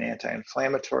ice and an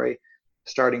anti-inflammatory,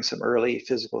 starting some early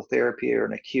physical therapy or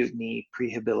an acute knee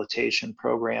prehabilitation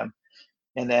program.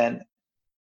 And then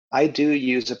I do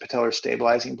use a patellar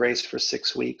stabilizing brace for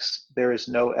 6 weeks. There is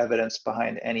no evidence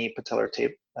behind any patellar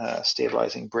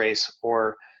stabilizing brace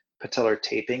or patellar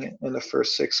taping in the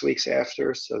first 6 weeks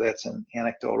after. So that's an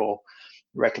anecdotal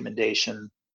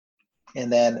recommendation.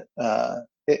 And then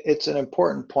it's an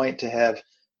important point to have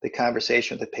the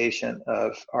conversation with the patient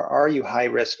of, are you high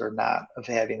risk or not of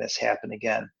having this happen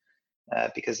again?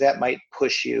 Because that might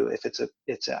push you, if it's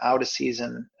an out of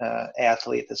season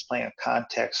athlete that's playing a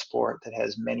contact sport that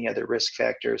has many other risk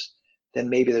factors, then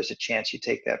maybe there's a chance you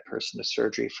take that person to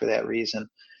surgery for that reason.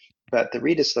 But the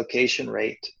redislocation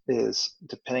rate is,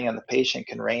 depending on the patient,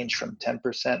 can range from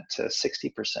 10% to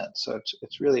 60%. So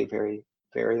it's really very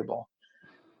variable.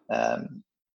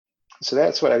 So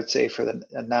that's what I would say for the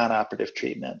non-operative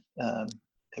treatment.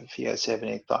 If you guys have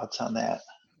any thoughts on that.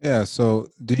 Yeah. So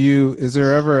is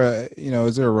there ever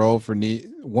is there a role for knee?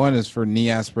 One is for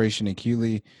knee aspiration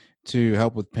acutely to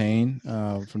help with pain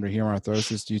from the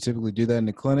hemarthrosis. Do you typically do that in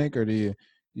the clinic, or do you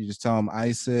just tell them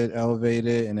ice it, elevate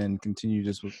it, and then continue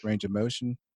just with range of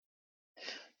motion?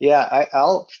 Yeah,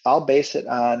 I'll base it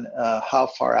on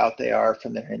how far out they are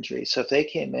from their injury. So if they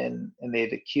came in and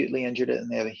they've acutely injured it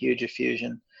and they have a huge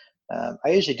effusion, I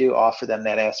usually do offer them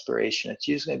that aspiration. It's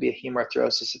usually going to be a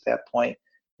hemarthrosis at that point.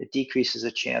 It decreases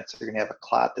the chance they're going to have a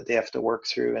clot that they have to work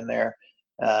through in there.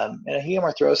 And a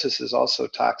hemarthrosis is also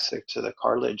toxic to the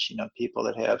cartilage. People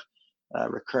that have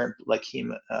recurrent, like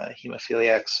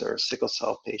hemophiliacs or sickle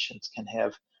cell patients, can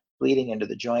have bleeding into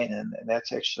the joint, and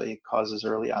that's actually causes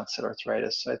early onset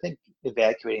arthritis. So I think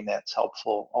evacuating that's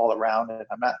helpful all around, and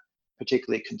I'm not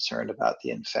particularly concerned about the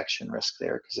infection risk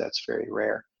there because that's very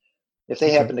rare. If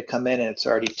they happen to come in and it's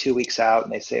already 2 weeks out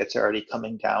and they say it's already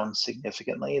coming down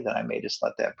significantly, then I may just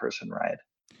let that person ride.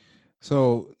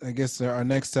 So I guess our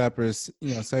next step is,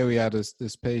 say we had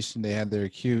this patient, they had their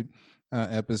acute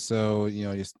episode,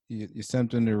 you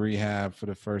sent them to rehab for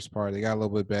the first part. They got a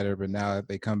little bit better, but now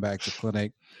they come back to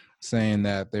clinic saying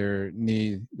that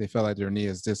they felt like their knee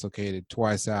is dislocated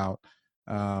twice out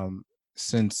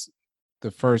since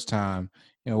the first time.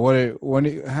 What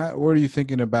are you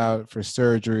thinking about for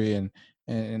surgery,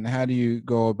 and how do you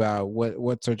go about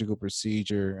what surgical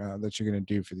procedure that you're going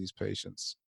to do for these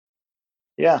patients?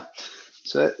 Yeah,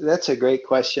 so that's a great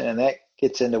question, and that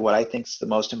gets into what I think is the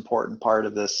most important part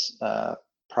of this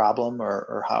problem,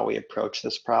 or how we approach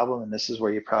this problem. And this is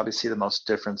where you probably see the most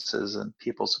differences in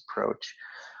people's approach.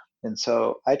 And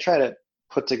so I try to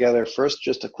put together first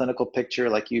just a clinical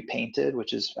picture like you painted,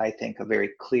 which is, I think, a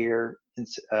very clear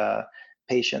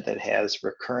patient that has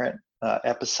recurrent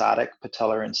episodic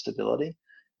patellar instability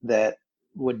that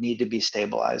would need to be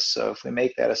stabilized. So if we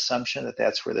make that assumption that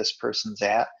that's where this person's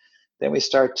at, then we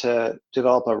start to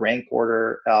develop a rank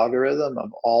order algorithm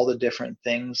of all the different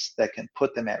things that can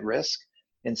put them at risk,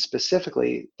 and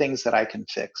specifically things that I can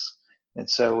fix. And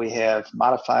so we have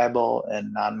modifiable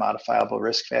and non-modifiable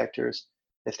risk factors.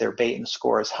 If their Baton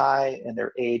score is high and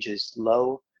their age is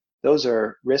low, those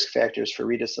are risk factors for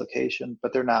redislocation,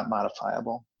 but they're not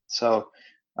modifiable. So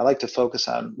I like to focus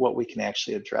on what we can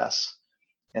actually address.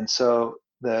 And so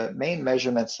the main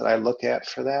measurements that I look at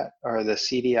for that are the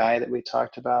CDI that we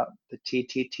talked about, the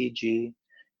TTTG,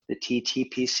 the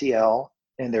TTPCL,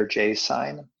 and their J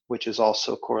sign, which is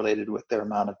also correlated with their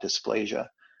amount of dysplasia.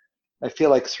 I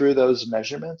feel like through those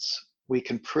measurements, we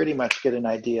can pretty much get an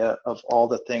idea of all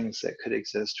the things that could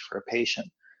exist for a patient.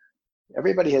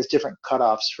 Everybody has different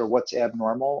cutoffs for what's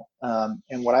abnormal.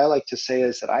 And what I like to say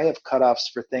is that I have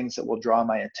cutoffs for things that will draw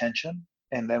my attention,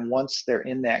 And then once they're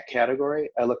in that category,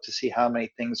 I look to see how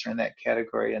many things are in that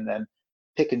category and then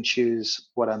pick and choose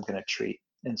what I'm going to treat.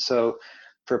 And so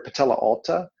for patella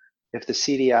alta, if the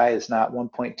CDI is not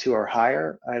 1.2 or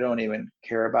higher, I don't even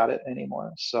care about it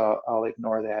anymore. So I'll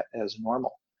ignore that as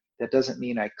normal. That doesn't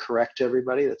mean I correct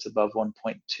everybody that's above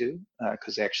 1.2,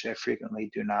 because actually I frequently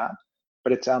do not,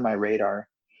 but it's on my radar.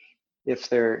 If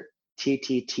their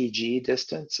TTTG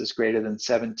distance is greater than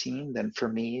 17, then for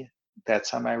me,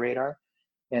 that's on my radar.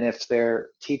 And if their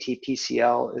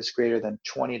TTPCL is greater than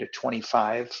 20 to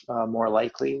 25, more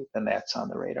likely, then that's on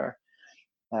the radar.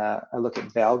 I look at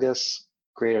valgus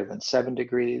greater than 7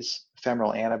 degrees,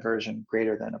 femoral anaversion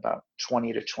greater than about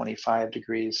 20 to 25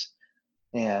 degrees,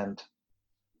 and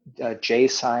a J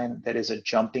sign that is a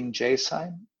jumping J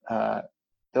sign.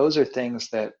 Those are things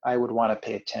that I would want to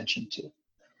pay attention to.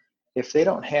 If they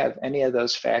don't have any of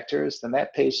those factors, then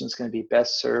that patient's going to be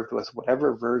best served with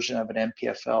whatever version of an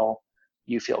MPFL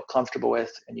you feel comfortable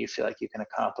with and you feel like you can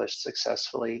accomplish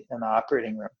successfully in the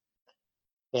operating room.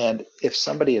 And if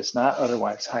somebody is not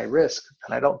otherwise high risk,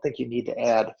 then I don't think you need to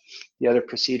add the other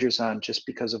procedures on just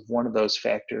because of one of those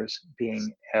factors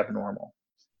being abnormal.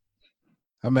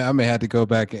 I may have to go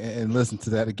back and listen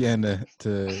to that again to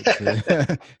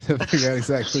to figure out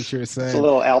exactly what you're saying. It's a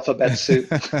little alphabet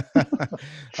soup.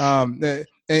 And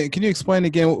can you explain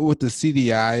again what the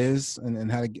CDI is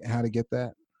and how to get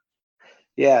that?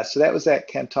 Yeah, so that was that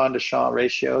Canton-Deschamps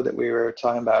ratio that we were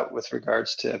talking about with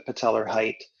regards to patellar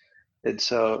height. And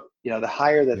so, the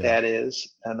higher that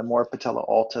is, and the more patella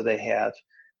alta they have,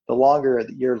 the longer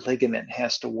your ligament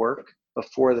has to work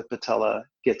before the patella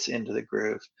gets into the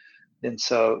groove. And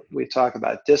so we talk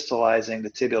about distalizing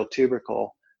the tibial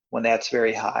tubercle when that's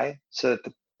very high, so that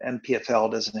the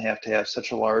MPFL doesn't have to have such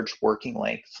a large working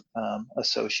length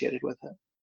associated with it.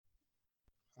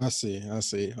 I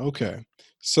see. Okay.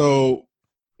 So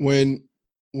when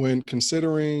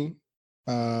considering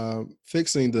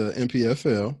fixing the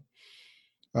MPFL,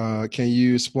 can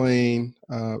you explain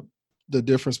the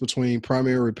difference between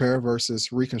primary repair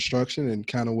versus reconstruction and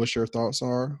kind of what your thoughts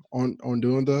are on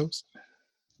doing those?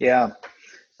 Yeah,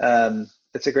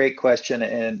 it's a great question,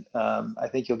 and I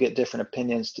think you'll get different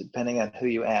opinions depending on who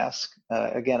you ask.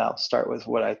 Again, I'll start with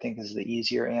what I think is the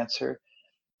easier answer.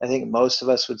 I think most of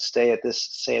us would say at this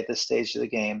stage of the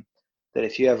game that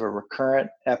if you have a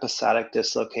recurrent episodic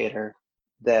dislocator,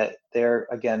 that they're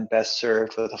again best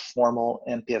served with a formal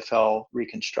MPFL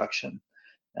reconstruction.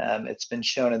 It's been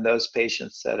shown in those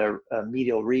patients that a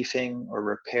medial reefing or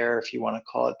repair, if you want to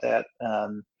call it that,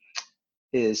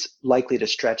 is likely to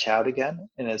stretch out again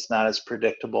and is not as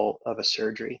predictable of a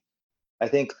surgery. I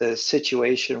think the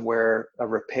situation where a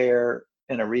repair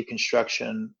and a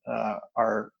reconstruction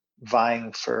are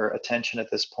vying for attention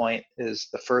at this point is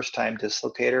the first time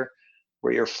dislocator,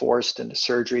 where you're forced into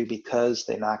surgery because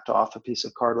they knocked off a piece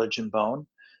of cartilage and bone.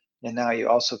 And now you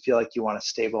also feel like you want to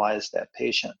stabilize that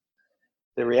patient.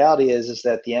 The reality is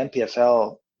that the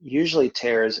MPFL usually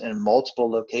tears in multiple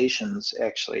locations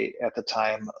actually at the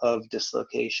time of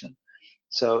dislocation.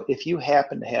 So if you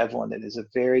happen to have one that is a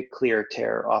very clear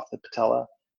tear off the patella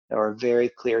or a very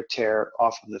clear tear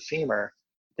off of the femur,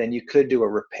 then you could do a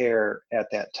repair at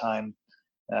that time.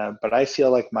 But I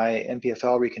feel like my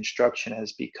MPFL reconstruction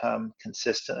has become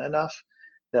consistent enough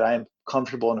that I'm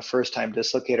comfortable in a first-time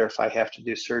dislocator if I have to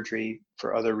do surgery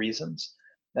for other reasons,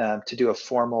 to do a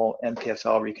formal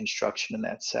MPFL reconstruction in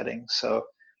that setting. So,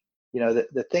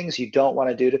 the things you don't want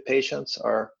to do to patients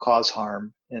are cause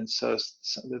harm. And so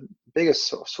the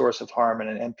biggest source of harm in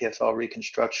an MPFL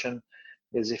reconstruction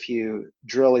is if you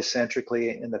drill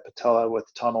eccentrically in the patella with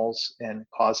tunnels and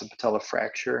cause a patella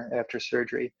fracture after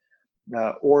surgery,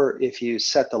 or if you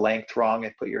set the length wrong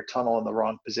and put your tunnel in the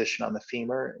wrong position on the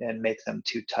femur and make them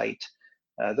too tight.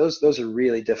 Those are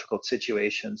really difficult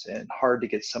situations and hard to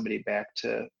get somebody back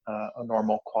to a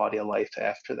normal quality of life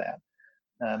after that.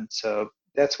 So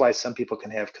that's why some people can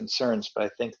have concerns, but I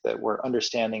think that we're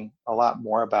understanding a lot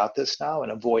more about this now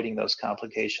and avoiding those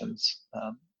complications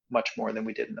much more than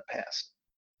we did in the past.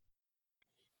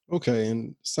 Okay,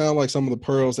 and sound like some of the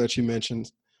pearls that you mentioned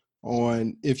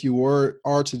on if you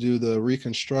are to do the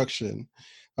reconstruction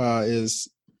is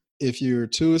if you're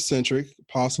too eccentric,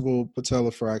 possible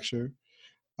patella fracture,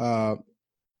 not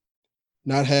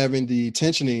having the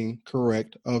tensioning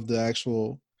correct of the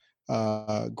actual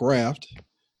graft.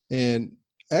 And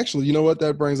actually, you know what?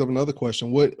 That brings up another question.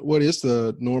 What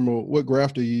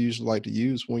graft do you usually like to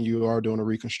use when you are doing a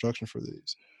reconstruction for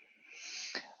these?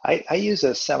 I use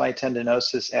a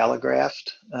semitendinosus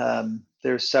allograft.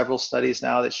 There's several studies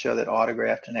now that show that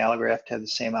autograft and allograft have the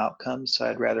same outcomes, so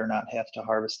I'd rather not have to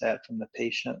harvest that from the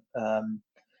patient.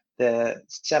 The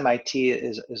semi-T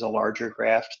is a larger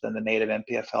graft than the native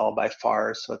MPFL by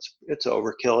far, so it's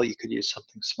overkill. You could use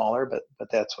something smaller,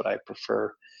 but that's what I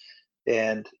prefer.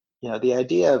 And the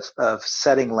idea of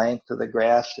setting length of the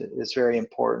graft is very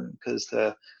important, because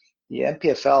the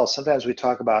MPFL, sometimes we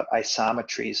talk about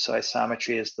isometry. So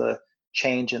isometry is the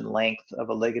change in length of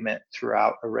a ligament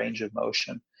throughout a range of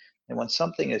motion. And when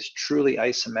something is truly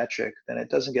isometric, then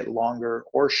it doesn't get longer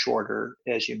or shorter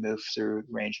as you move through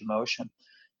range of motion.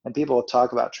 And people will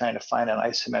talk about trying to find an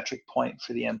isometric point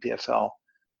for the MPFL.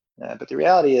 But the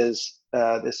reality is,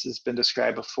 this has been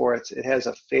described before, it has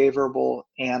a favorable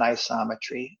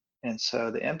anisometry. And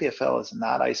so the MPFL is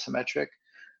not isometric.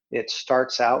 It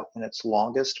starts out in its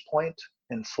longest point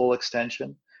in full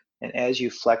extension. And as you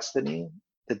flex the knee,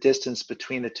 the distance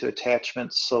between the two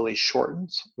attachments slowly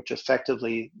shortens, which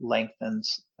effectively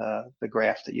lengthens the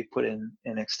graft that you put in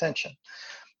extension.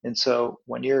 And so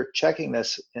when you're checking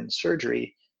this in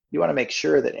surgery, you want to make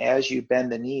sure that as you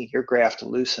bend the knee, your graft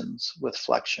loosens with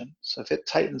flexion. So if it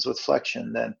tightens with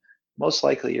flexion, then most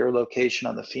likely your location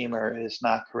on the femur is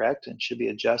not correct and should be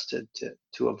adjusted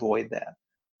to avoid that.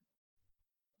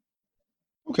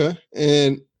 Okay.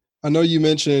 And I know you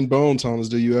mentioned bone toners.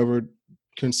 Do you ever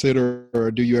consider, or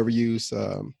do you ever use,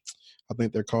 I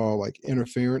think they're called like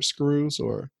interference screws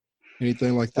or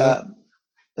anything like that?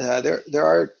 There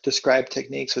are described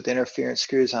techniques with interference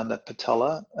screws on the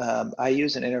patella. I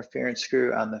use an interference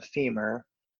screw on the femur.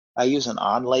 I use an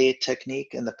onlay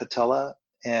technique in the patella,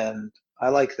 and I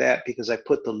like that because I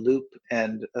put the loop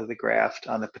end of the graft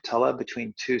on the patella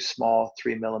between two small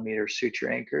 3mm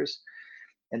suture anchors.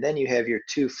 And then you have your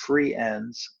two free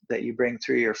ends that you bring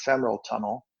through your femoral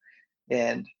tunnel.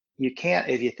 And you can't,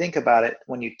 if you think about it,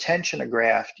 when you tension a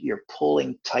graft, you're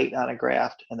pulling tight on a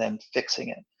graft and then fixing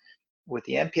it. With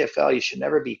the MPFL, you should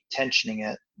never be tensioning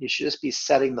it. You should just be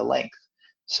setting the length.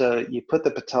 So you put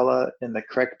the patella in the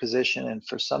correct position, and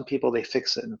for some people, they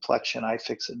fix it in flexion. I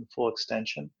fix it in full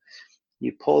extension.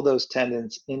 You pull those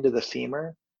tendons into the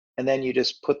femur, and then you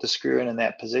just put the screw in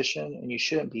that position, and you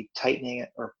shouldn't be tightening it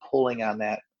or pulling on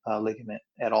that ligament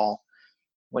at all.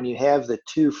 When you have the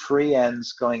two free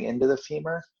ends going into the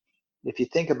femur, if you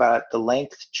think about it, the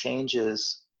length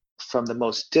changes from the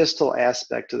most distal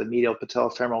aspect of the medial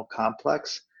patellofemoral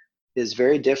complex is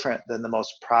very different than the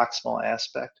most proximal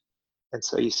aspect. And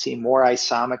so you see more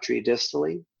isometry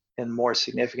distally and more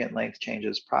significant length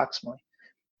changes proximally.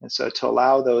 And so to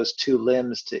allow those two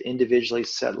limbs to individually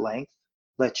set length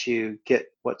lets you get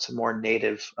what's a more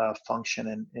native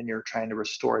function, and you're trying to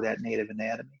restore that native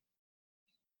anatomy.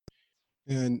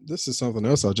 And this is something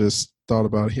else I just thought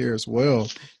about here as well.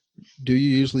 Do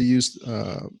you usually use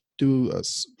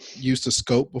the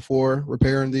scope before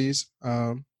repairing these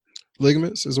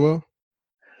ligaments as well?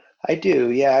 I do,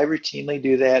 yeah. I routinely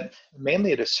do that,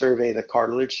 mainly to survey the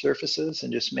cartilage surfaces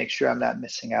and just make sure I'm not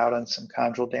missing out on some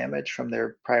chondral damage from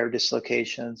their prior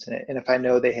dislocations. And if I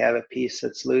know they have a piece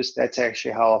that's loose, that's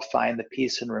actually how I'll find the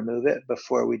piece and remove it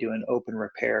before we do an open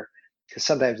repair, because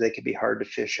sometimes they can be hard to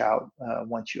fish out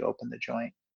once you open the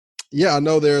joint. Yeah, I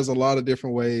know there's a lot of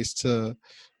different ways to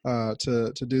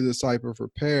do this type of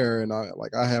repair, and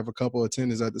I have a couple of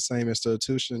attendants at the same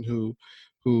institution who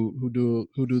do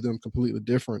them completely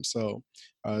different. So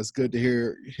it's good to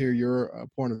hear your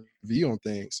point of view on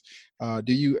things.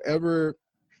 Do you ever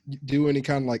do any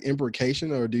kind of like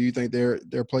imbrication, or do you think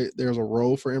there's a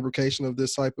role for imbrication of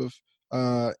this type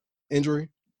of injury?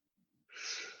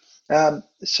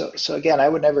 So again, I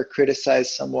would never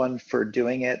criticize someone for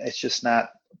doing it. It's just not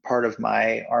part of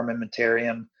my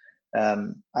armamentarium.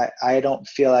 I don't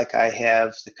feel like I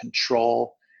have the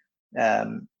control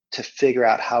to figure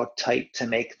out how tight to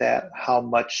make that. How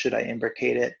much should I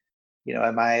imbricate it?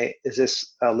 Is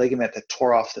this a ligament that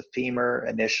tore off the femur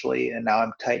initially, and now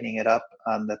I'm tightening it up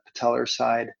on the patellar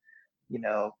side?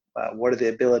 What are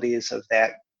the abilities of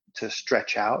that to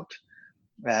stretch out?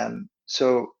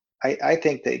 So I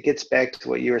think that it gets back to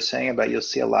what you were saying about you'll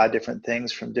see a lot of different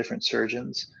things from different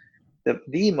surgeons.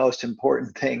 The most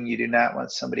important thing you do not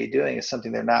want somebody doing is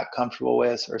something they're not comfortable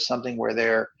with, or something where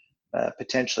they're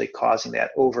potentially causing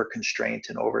that over constraint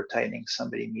and over tightening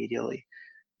somebody medially.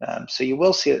 So you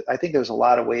will see it. I think there's a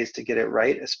lot of ways to get it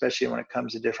right, especially when it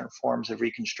comes to different forms of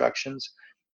reconstructions.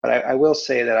 But I will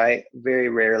say that I very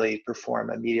rarely perform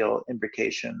a medial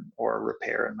imbrication or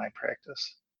repair in my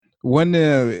practice.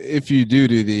 If you do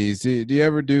these, do you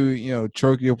ever do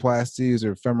trocheoplasties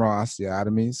or femoral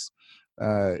osteotomies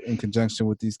in conjunction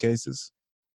with these cases?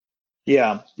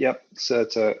 Yeah, yep. So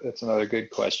it's another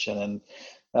good question,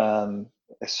 and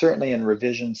certainly in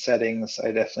revision settings,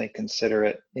 I definitely consider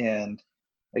it. And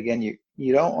again, you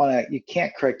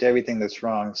can't correct everything that's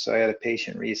wrong. So I had a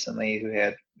patient recently who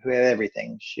who had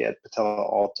everything. She had patella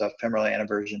alta, femoral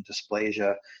anteversion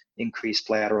dysplasia, increased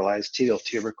lateralized tibial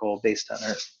tubercle based on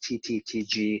her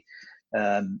TTTG.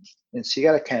 And so you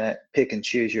got to kind of pick and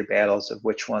choose your battles of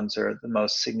which ones are the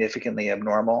most significantly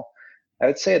abnormal. I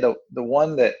would say the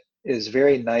one that is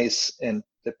very nice and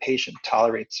the patient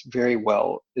tolerates very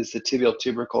well is the tibial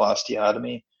tubercle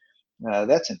osteotomy.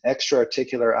 That's an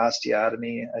extra-articular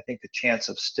osteotomy. I think the chance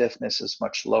of stiffness is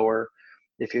much lower.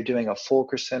 If you're doing a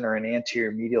Fulkerson or an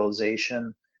anterior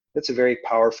medialization, that's a very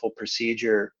powerful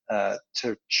procedure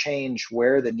to change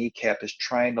where the kneecap is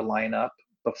trying to line up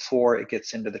before it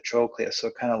gets into the trochlea. So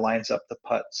it kind of lines up the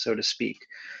putt, so to speak.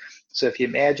 So if you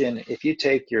imagine, if you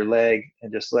take your leg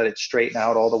and just let it straighten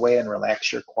out all the way and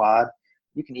relax your quad,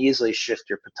 you can easily shift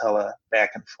your patella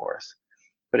back and forth.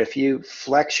 But if you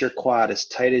flex your quad as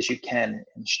tight as you can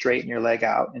and straighten your leg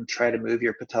out and try to move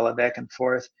your patella back and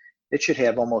forth, it should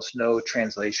have almost no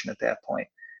translation at that point.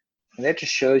 And that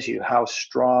just shows you how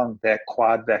strong that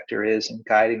quad vector is in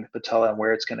guiding the patella and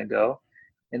where it's going to go.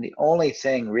 And the only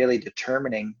thing really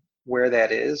determining where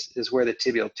that is where the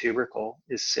tibial tubercle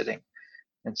is sitting.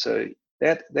 And so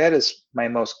that is my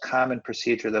most common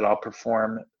procedure that I'll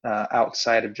perform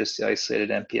outside of just the isolated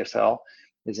MPFL,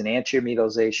 is an anterior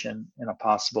medialization and a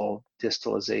possible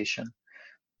distalization.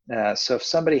 So if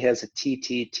somebody has a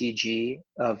TTTG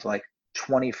of like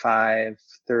 25,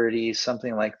 30,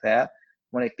 something like that,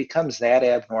 when it becomes that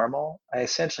abnormal, I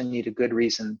essentially need a good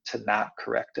reason to not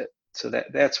correct it. So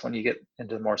that's when you get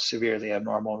into more severely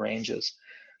abnormal ranges.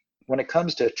 When it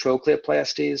comes to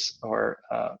trochleoplasties or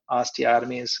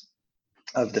osteotomies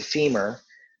of the femur,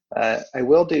 I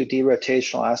will do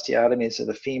derotational osteotomies of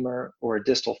the femur or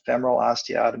distal femoral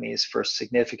osteotomies for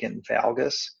significant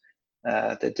valgus.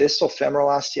 The distal femoral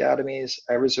osteotomies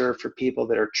I reserve for people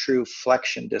that are true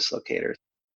flexion dislocators.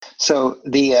 So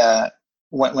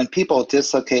when people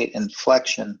dislocate in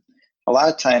flexion, a lot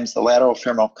of times the lateral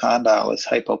femoral condyle is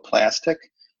hypoplastic,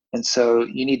 and so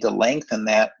you need to lengthen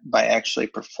that by actually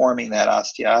performing that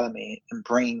osteotomy and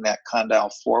bringing that condyle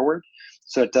forward,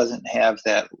 so it doesn't have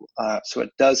that. So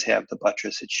it does have the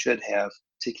buttress it should have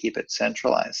to keep it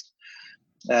centralized.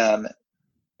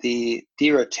 The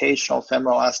derotational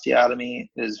femoral osteotomy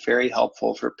is very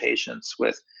helpful for patients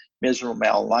with miserable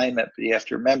malalignment, but you have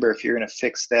to remember, if you're going to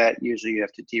fix that, usually you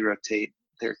have to derotate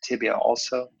their tibia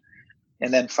also.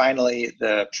 And then finally,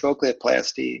 the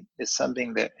trochleoplasty is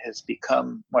something that has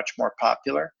become much more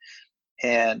popular.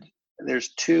 And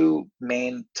there's two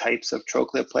main types of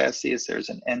trochleoplasties. There's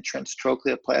an entrance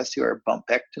trochleoplasty or a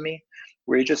bumpectomy,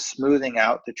 where you're just smoothing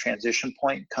out the transition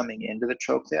point coming into the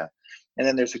trochlea. And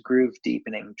then there's a groove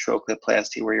deepening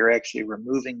trochleoplasty, where you're actually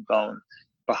removing bone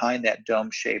behind that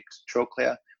dome-shaped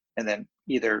trochlea and then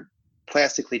either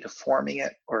plastically deforming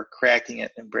it or cracking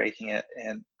it and breaking it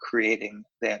and creating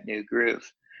that new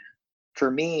groove. For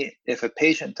me, if a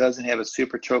patient doesn't have a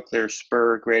supratrochlear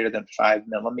spur greater than 5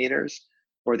 millimeters,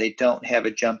 or they don't have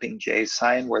a jumping J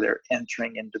sign where they're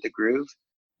entering into the groove,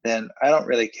 then I don't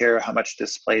really care how much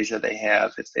dysplasia they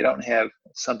have. If they don't have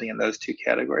something in those two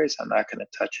categories, I'm not going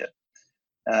to touch it.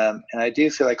 And I do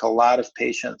feel like a lot of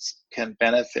patients can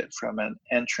benefit from an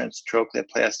entrance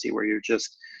trochleoplasty, where you're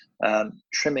just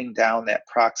trimming down that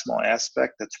proximal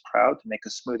aspect that's proud to make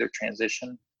a smoother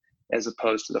transition, as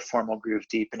opposed to the formal groove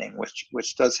deepening,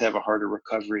 which does have a harder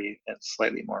recovery and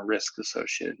slightly more risk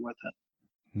associated with it.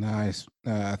 Nice.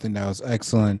 I think that was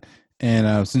excellent.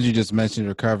 And since you just mentioned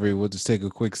recovery, we'll just take a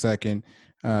quick second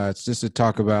just to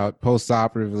talk about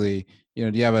post-operatively. Do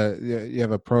you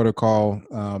have a protocol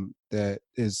that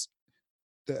is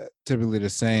typically the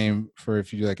same for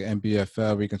if you do like an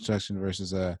MPFL reconstruction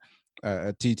versus a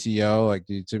TTO? Like,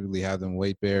 do you typically have them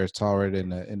weight bears tolerated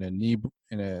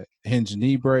in a hinged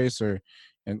knee brace,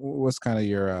 and what's kind of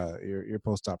your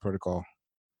post-op protocol?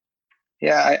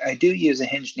 Yeah, I do use a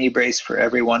hinged knee brace for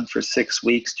everyone for 6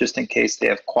 weeks, just in case they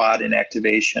have quad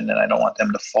inactivation and I don't want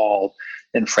them to fall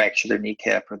and fracture their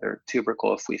kneecap or their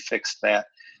tubercle if we fixed that.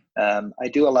 I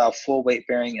do allow full weight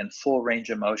bearing and full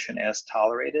range of motion as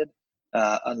tolerated,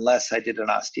 unless I did an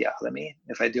osteotomy.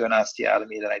 If I do an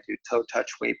osteotomy, then I do toe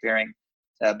touch weight bearing,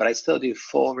 but I still do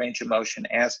full range of motion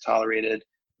as tolerated,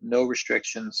 no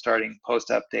restrictions starting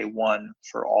post-op day 1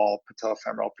 for all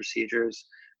patellofemoral procedures.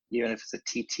 Even if it's a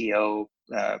TTO,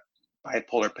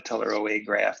 bipolar patellar OA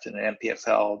graft and an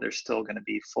MPFL, there's still going to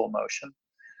be full motion.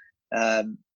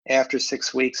 After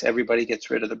 6 weeks, everybody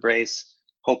gets rid of the brace.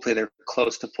 Hopefully they're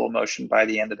close to full motion by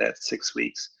the end of that 6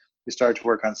 weeks. We start to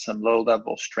work on some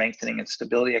low-level strengthening and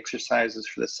stability exercises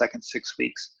for the second 6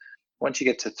 weeks. Once you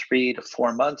get to 3 to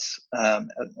 4 months,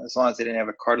 as long as they didn't have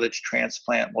a cartilage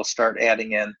transplant, we'll start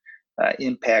adding in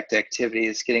impact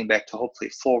activities, getting back to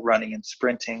hopefully full running and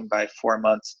sprinting by 4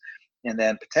 months, and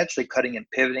then potentially cutting and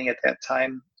pivoting at that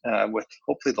time, with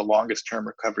hopefully the longest term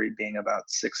recovery being about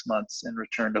 6 months and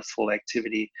return to full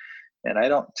activity. And I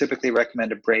don't typically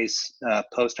recommend a brace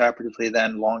post-operatively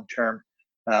then long term,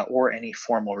 or any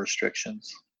formal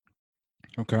restrictions.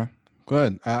 Okay,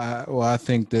 good. Well, I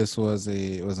think this was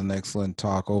an excellent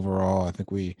talk overall. I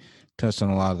think we touched on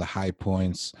a lot of the high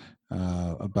points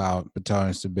about patellar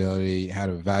instability, how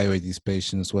to evaluate these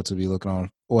patients, what to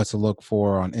look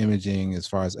for on imaging as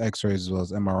far as X-rays as well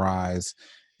as MRIs,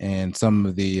 and some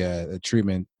of the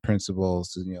treatment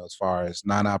principles, as far as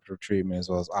non-operative treatment as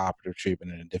well as operative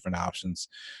treatment and the different options.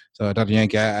 So, Dr.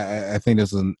 Yankey, I think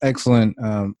this was an excellent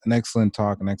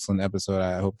talk, an excellent episode.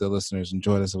 I hope the listeners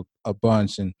enjoyed this a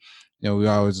bunch. And, we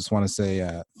always just want to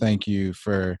say thank you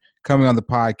for coming on the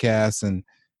podcast and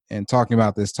talking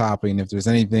about this topic. And if there's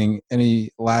any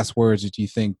last words that you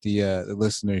think the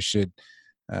listeners should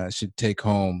take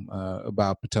home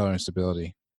about patellar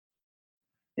instability.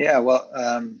 Yeah, well,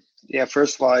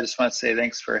 first of all, I just want to say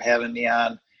thanks for having me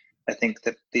on. I think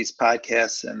that these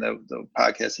podcasts and the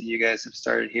podcasts that you guys have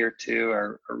started here too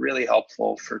are really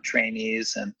helpful for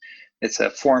trainees. And it's a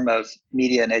form of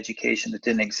media and education that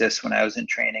didn't exist when I was in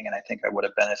training. And I think I would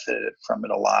have benefited from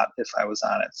it a lot if I was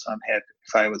on it. So I'm happy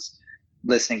if I was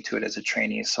listening to it as a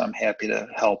trainee. So I'm happy to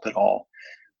help at all.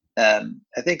 I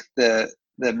think the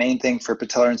main thing for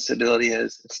patellar instability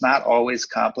is it's not always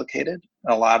complicated.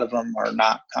 A lot of them are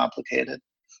not complicated.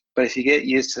 But if you get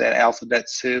used to that alphabet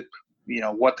soup,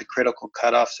 what the critical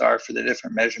cutoffs are for the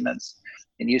different measurements,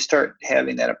 and you start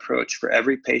having that approach for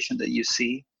every patient that you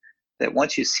see, that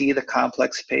once you see the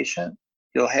complex patient,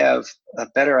 you'll have a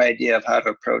better idea of how to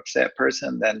approach that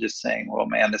person than just saying, well,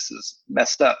 man, this is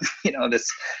messed up, this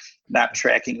not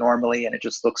tracking normally and it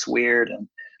just looks weird. And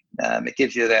it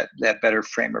gives you that better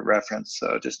frame of reference.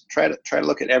 So just try to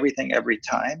look at everything every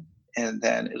time, and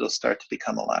then it'll start to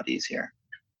become a lot easier.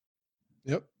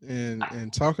 Yep.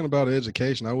 And talking about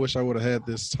education, I wish I would have had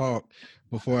this talk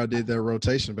before I did that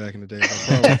rotation back in the day.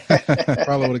 I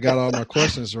probably would have got all my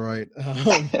questions right.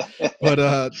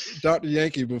 But Dr.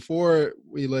 Yankey, before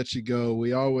we let you go,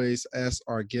 we always ask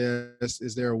our guests,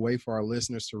 is there a way for our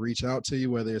listeners to reach out to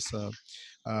you, whether it's a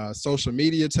social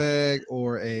media tag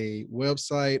or a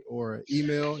website or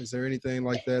email? Is there anything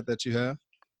like that you have?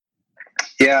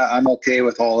 Yeah, I'm okay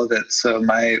with all of it. So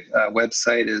my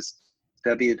website is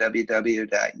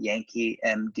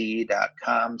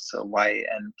www.yankeemd.com. So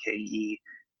YNKEMD.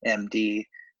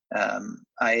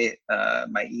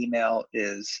 My email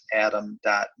is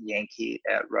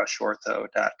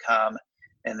adam.yankee@rushortho.com.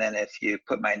 And then if you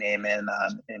put my name in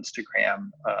on Instagram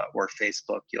or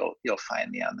Facebook, you'll find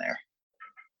me on there.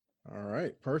 All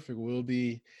right, perfect. We'll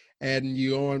be adding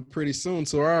you on pretty soon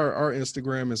to our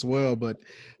Instagram as well. But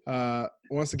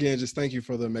once again, just thank you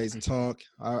for the amazing talk.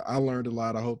 I learned a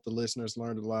lot. I hope the listeners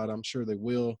learned a lot. I'm sure they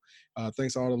will.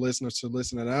 Thanks to all the listeners for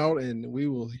listening out, and we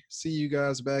will see you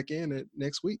guys back in it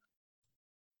next week.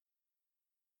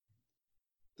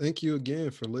 Thank you again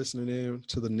for listening in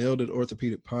to the Nailed It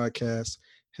Orthopedic Podcast.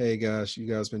 Hey guys, you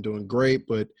guys been doing great,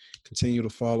 but continue to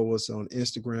follow us on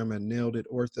Instagram at Nailed It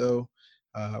Ortho.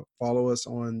 Follow us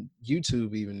on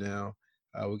YouTube even now.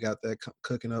 We got that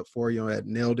cooking up for you at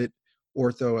Nailed It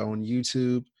Ortho on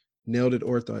YouTube, Nailed It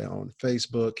Ortho on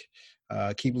Facebook.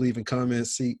 Keep leaving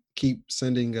comments, keep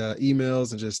sending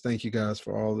emails, and just thank you guys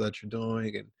for all that you're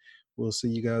doing. And we'll see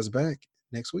you guys back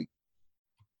next week.